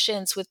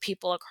connections with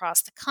people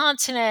across the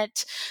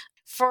continent.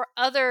 For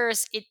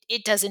others,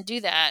 it doesn't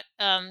do that.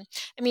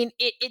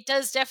 It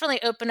does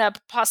definitely open up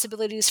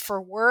possibilities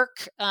for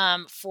work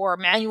for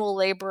manual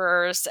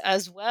laborers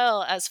as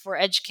well as for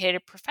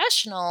educated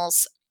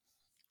professionals.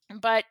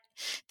 But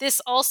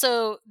this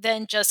also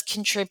then just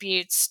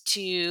contributes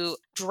to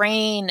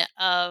drain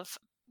of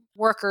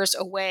workers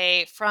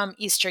away from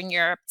Eastern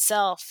Europe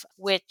itself,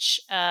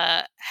 which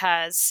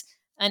has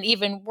an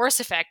even worse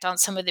effect on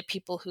some of the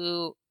people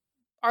who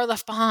are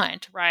left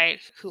behind, right,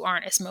 who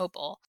aren't as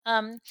mobile.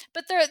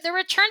 But the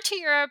return to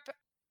Europe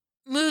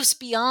moves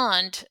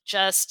beyond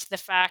just the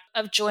fact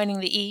of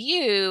joining the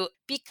EU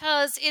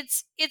because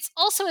it's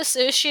also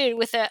associated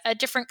with a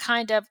different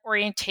kind of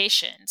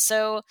orientation.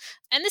 So,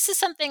 and this is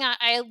something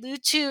I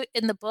allude to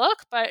in the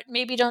book, but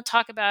maybe don't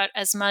talk about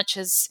as much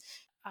as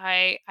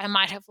I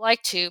might have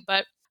liked to.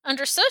 But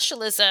under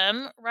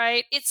socialism,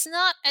 right, it's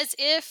not as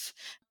if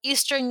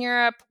Eastern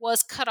Europe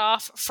was cut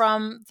off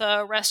from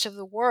the rest of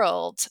the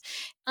world.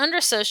 Under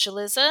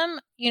socialism,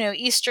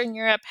 Eastern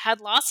Europe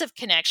had lots of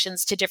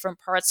connections to different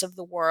parts of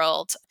the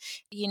world,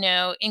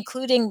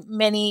 including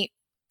many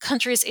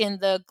countries in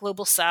the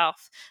global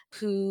south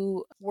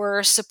who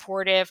were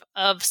supportive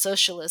of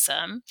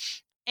socialism.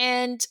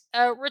 And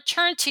a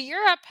return to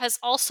Europe has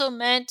also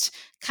meant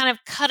kind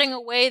of cutting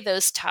away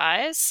those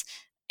ties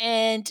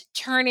and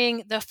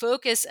turning the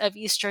focus of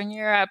Eastern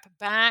Europe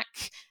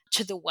back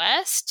to the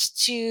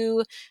West,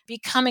 to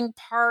becoming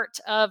part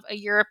of a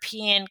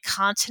European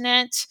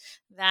continent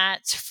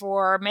that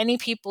for many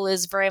people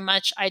is very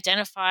much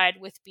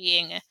identified with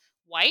being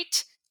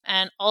white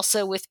and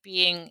also with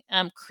being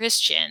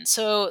Christian.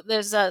 So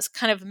there's a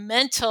kind of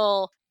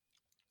mental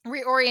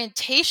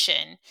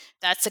reorientation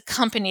that's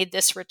accompanied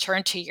this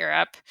return to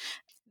Europe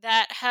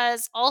that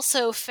has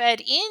also fed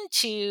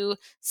into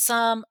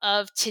some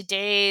of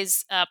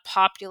today's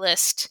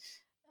populist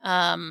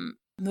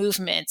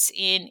movements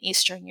in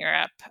Eastern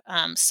Europe.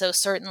 So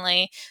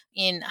certainly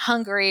in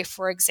Hungary,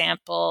 for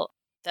example,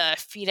 the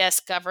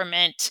Fidesz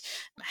government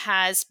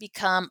has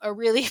become a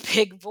really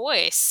big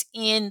voice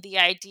in the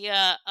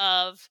idea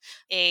of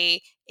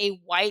a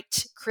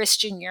white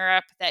Christian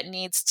Europe that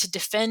needs to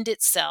defend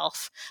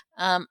itself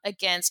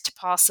against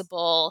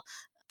possible,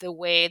 the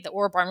way the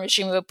Orban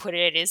regime would put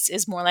it,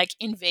 is more like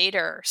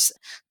invaders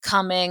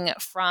coming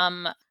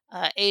from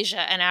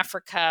Asia and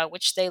Africa,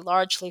 which they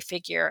largely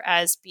figure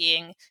as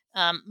being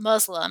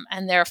Muslim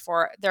and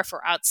therefore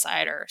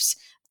outsiders.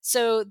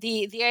 So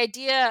the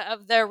idea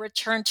of the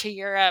return to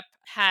Europe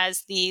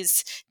has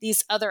these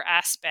other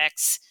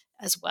aspects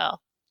as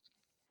well.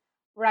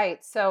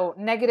 Right. So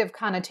negative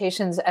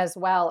connotations as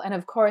well. And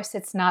of course,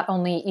 it's not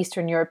only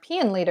Eastern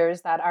European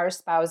leaders that are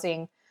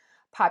espousing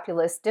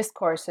populist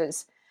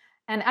discourses.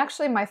 And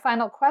actually, my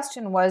final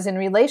question was in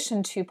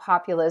relation to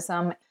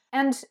populism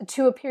and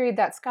to a period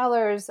that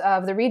scholars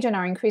of the region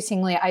are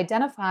increasingly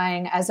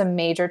identifying as a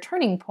major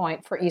turning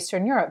point for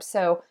Eastern Europe.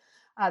 So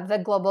the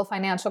global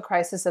financial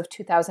crisis of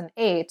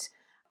 2008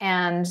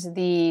 and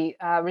the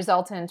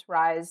resultant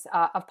rise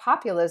of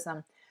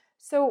populism.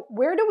 So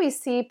where do we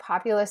see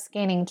populists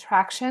gaining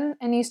traction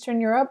in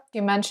Eastern Europe?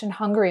 You mentioned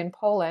Hungary and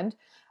Poland,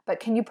 but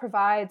can you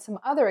provide some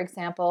other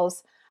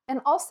examples? And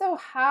also,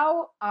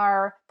 how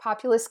are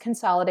populists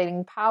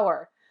consolidating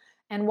power?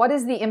 And what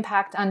is the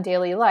impact on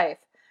daily life?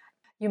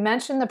 You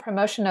mentioned the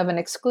promotion of an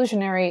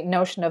exclusionary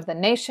notion of the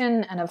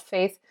nation and of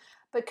faith,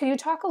 but can you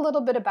talk a little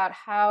bit about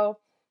how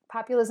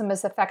populism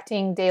is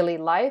affecting daily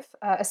life,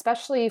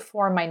 especially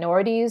for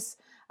minorities,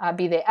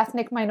 be they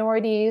ethnic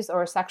minorities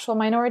or sexual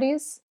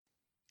minorities?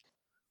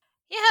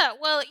 Yeah,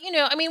 well,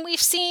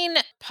 we've seen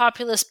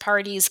populist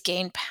parties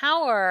gain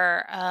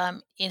power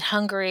in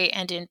Hungary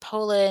and in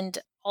Poland,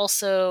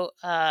 also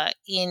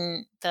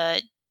in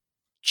the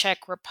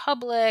Czech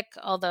Republic,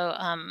 although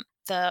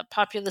the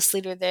populist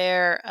leader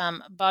there,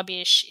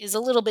 Babiš, is a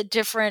little bit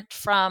different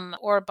from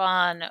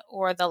Orban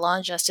or the Law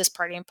and Justice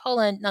Party in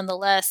Poland.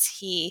 Nonetheless,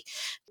 he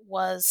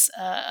was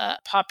a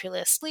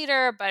populist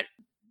leader, but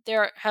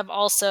there have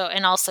also,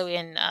 and also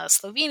in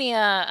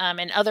Slovenia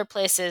and other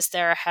places,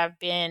 there have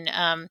been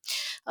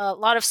a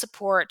lot of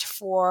support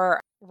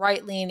for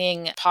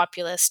right-leaning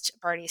populist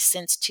parties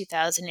since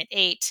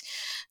 2008.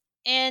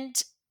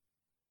 And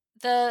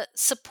the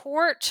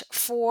support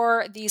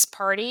for these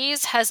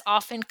parties has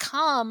often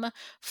come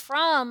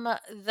from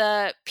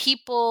the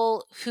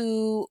people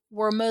who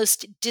were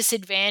most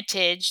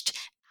disadvantaged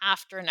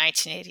after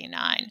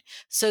 1989.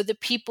 So the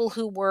people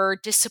who were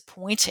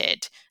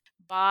disappointed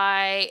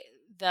by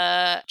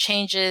the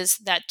changes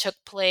that took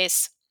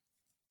place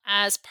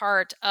as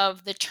part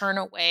of the turn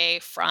away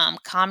from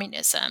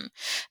communism,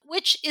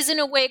 which is in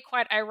a way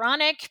quite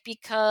ironic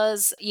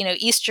because,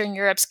 Eastern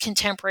Europe's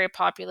contemporary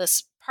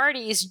populist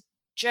parties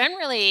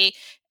generally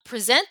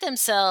present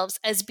themselves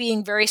as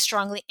being very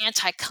strongly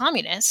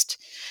anti-communist.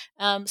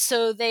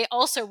 So they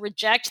also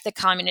reject the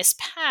communist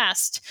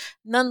past.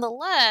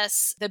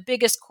 Nonetheless, the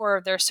biggest core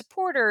of their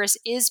supporters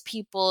is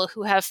people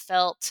who have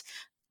felt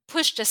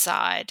pushed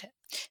aside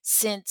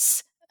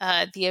since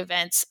the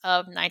events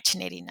of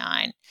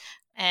 1989,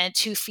 and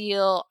to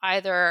feel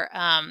either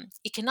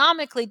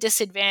economically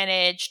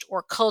disadvantaged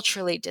or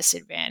culturally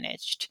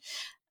disadvantaged.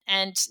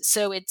 And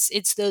so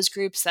it's those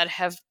groups that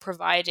have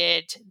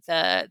provided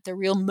the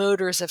real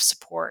motors of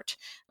support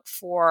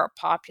for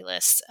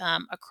populists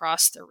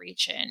across the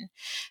region.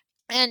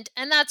 And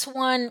that's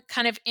one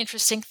kind of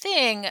interesting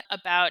thing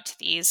about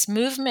these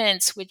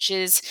movements, which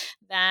is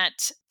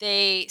that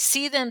they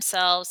see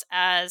themselves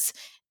as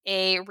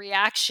a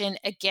reaction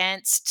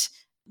against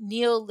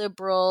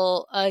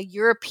neoliberal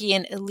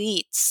European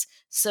elites.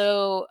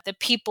 So the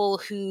people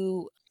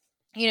who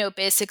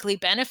basically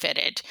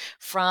benefited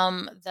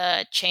from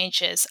the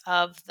changes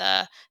of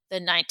the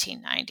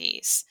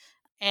 1990s.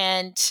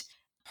 And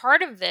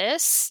part of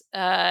this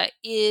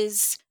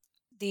is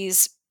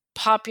these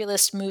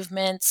populist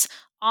movements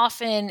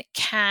often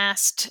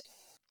cast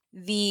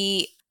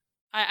the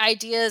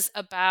ideas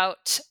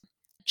about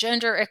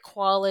gender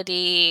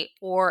equality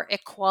or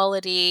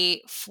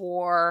equality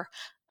for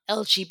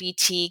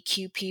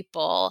LGBTQ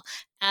people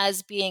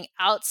as being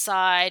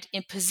outside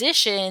in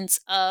positions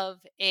of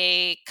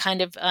a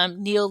kind of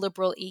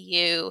neoliberal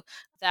EU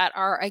that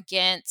are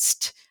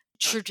against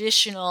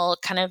traditional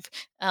kind of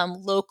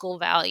local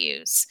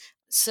values.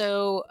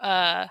 So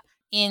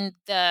in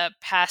the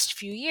past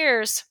few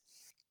years,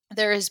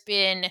 there has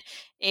been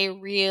a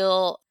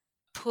real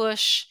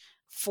push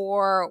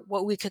for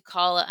what we could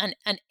call an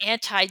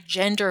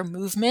anti-gender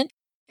movement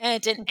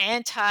and an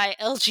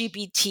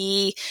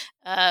anti-LGBT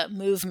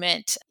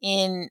movement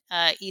in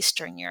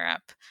Eastern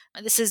Europe.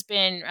 This has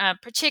been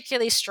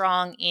particularly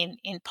strong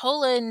in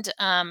Poland,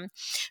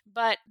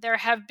 but there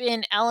have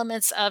been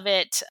elements of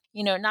it,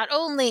 not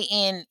only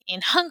in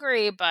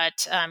Hungary,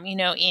 but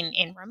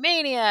in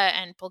Romania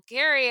and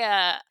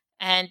Bulgaria,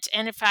 and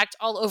in fact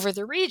all over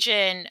the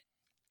region.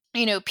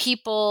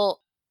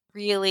 People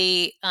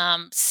really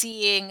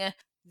seeing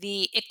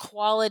the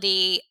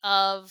equality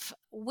of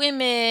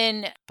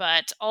women,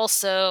 but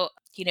also,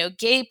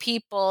 gay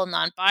people,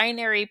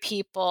 non-binary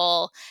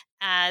people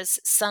as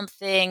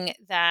something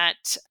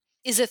that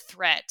is a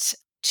threat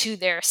to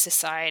their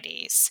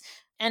societies.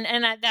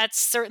 And that's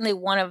certainly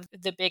one of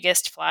the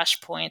biggest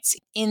flashpoints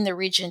in the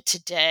region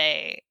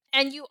today.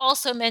 And you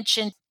also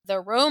mentioned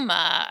the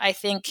Roma. I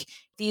think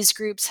these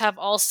groups have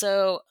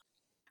also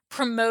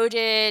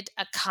promoted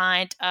a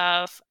kind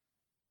of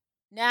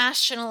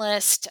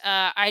nationalist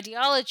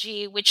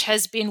ideology, which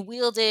has been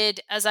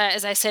wielded, as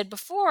I said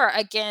before,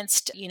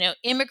 against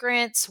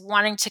immigrants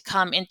wanting to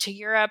come into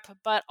Europe,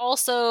 but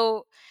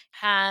also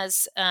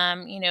has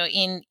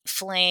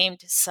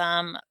inflamed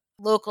some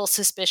local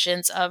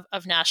suspicions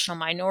of national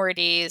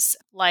minorities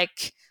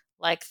like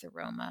the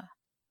Roma.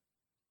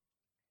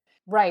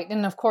 Right.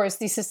 And of course,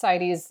 these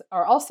societies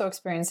are also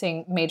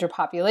experiencing major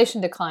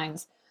population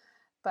declines.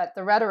 But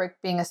the rhetoric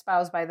being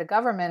espoused by the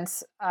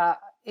governments,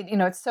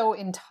 it's so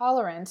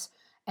intolerant.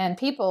 And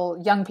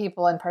young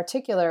people in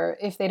particular,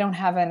 if they don't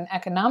have an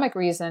economic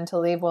reason to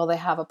leave, well, they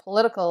have a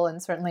political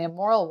and certainly a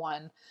moral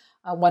one,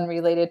 one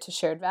related to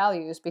shared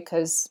values,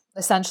 because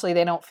essentially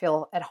they don't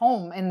feel at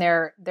home in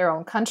their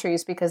own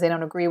countries because they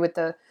don't agree with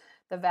the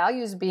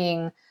values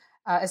being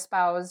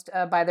espoused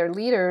by their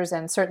leaders,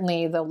 and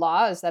certainly the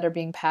laws that are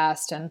being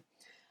passed. And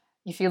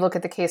if you look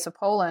at the case of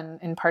Poland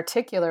in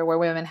particular, where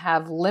women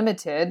have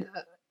limited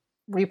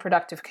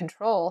reproductive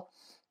control,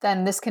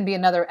 then this can be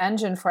another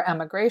engine for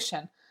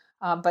emigration.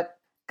 But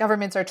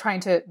governments are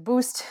trying to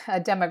boost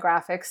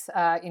demographics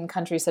in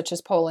countries such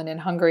as Poland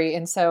and Hungary.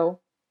 And so,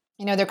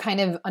 they're kind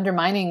of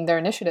undermining their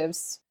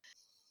initiatives.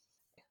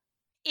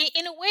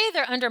 In a way,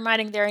 they're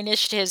undermining their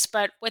initiatives,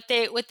 but what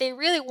they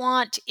really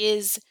want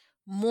is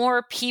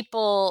more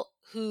people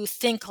who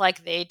think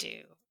like they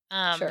do.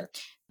 Sure.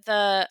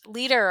 The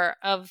leader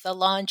of the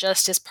Law and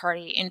Justice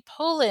Party in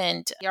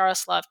Poland,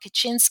 Jarosław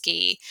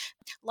Kaczynski,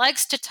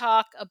 likes to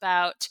talk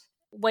about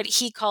what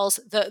he calls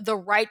the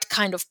right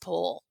kind of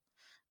Pole.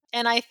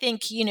 And I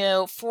think,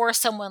 for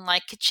someone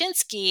like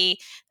Kaczynski,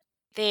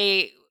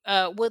 they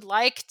would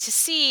like to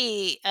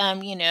see,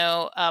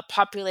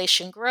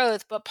 population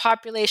growth, but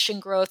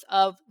population growth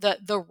of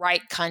the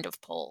right kind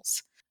of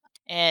Poles.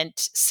 And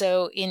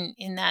so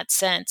in that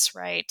sense,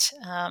 right,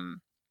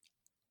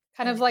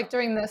 kind of like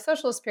during the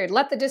socialist period,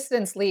 let the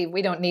dissidents leave.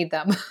 We don't need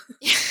them.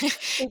 We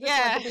just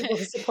yeah. want the people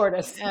who support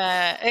us.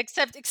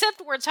 Except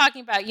we're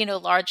talking about,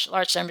 large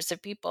numbers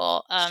of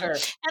people. Sure.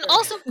 And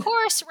also, of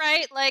course,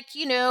 right, like,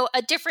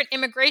 a different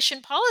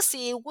immigration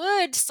policy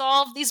would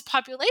solve these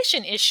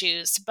population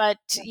issues. But,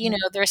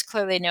 there's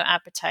clearly no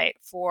appetite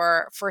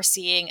for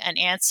seeing an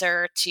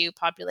answer to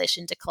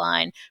population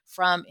decline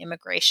from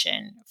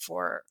immigration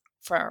for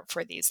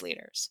these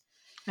leaders.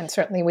 And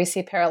certainly we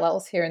see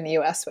parallels here in the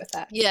U.S. with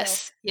that.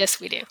 Yes, So. yes,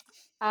 we do.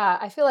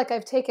 I feel like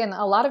I've taken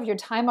a lot of your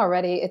time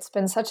already. It's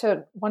been such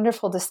a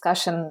wonderful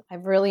discussion.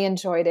 I've really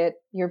enjoyed it.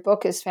 Your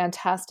book is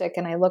fantastic,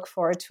 and I look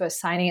forward to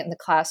assigning it in the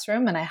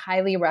classroom, and I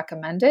highly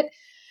recommend it.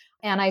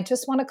 And I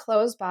just want to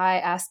close by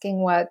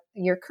asking what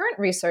your current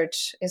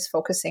research is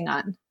focusing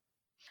on.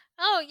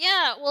 Oh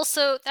yeah, well,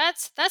 so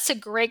that's a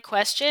great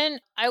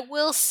question. I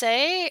will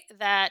say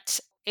that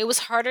it was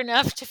hard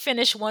enough to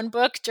finish one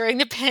book during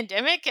the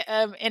pandemic,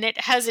 and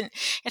it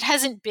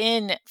hasn't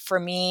been for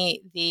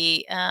me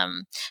the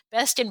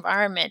best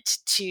environment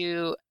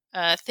to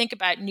think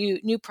about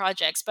new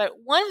projects. But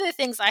one of the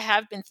things I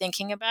have been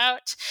thinking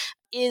about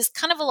is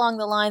kind of along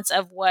the lines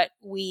of what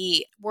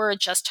we were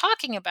just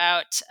talking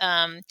about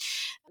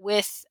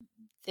with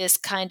this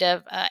kind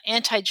of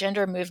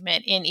anti-gender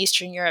movement in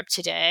Eastern Europe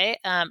today.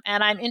 And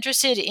I'm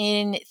interested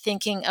in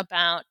thinking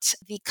about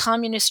the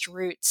communist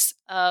roots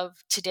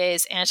of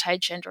today's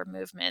anti-gender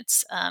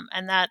movements.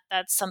 And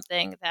that's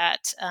something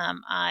that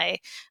I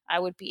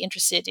would be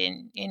interested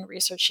in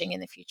researching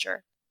in the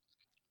future.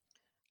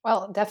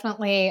 Well,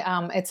 definitely,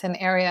 it's an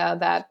area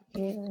that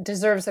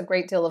deserves a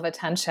great deal of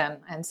attention.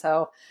 And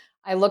so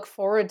I look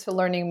forward to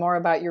learning more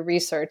about your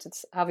research.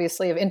 It's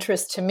obviously of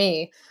interest to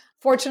me,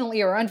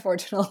 fortunately or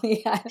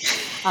unfortunately,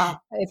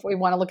 if we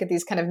want to look at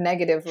these kind of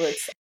negative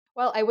roots.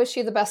 Well, I wish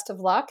you the best of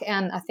luck,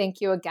 and I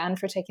thank you again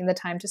for taking the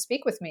time to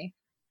speak with me.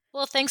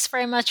 Well, thanks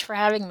very much for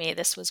having me.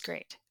 This was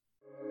great.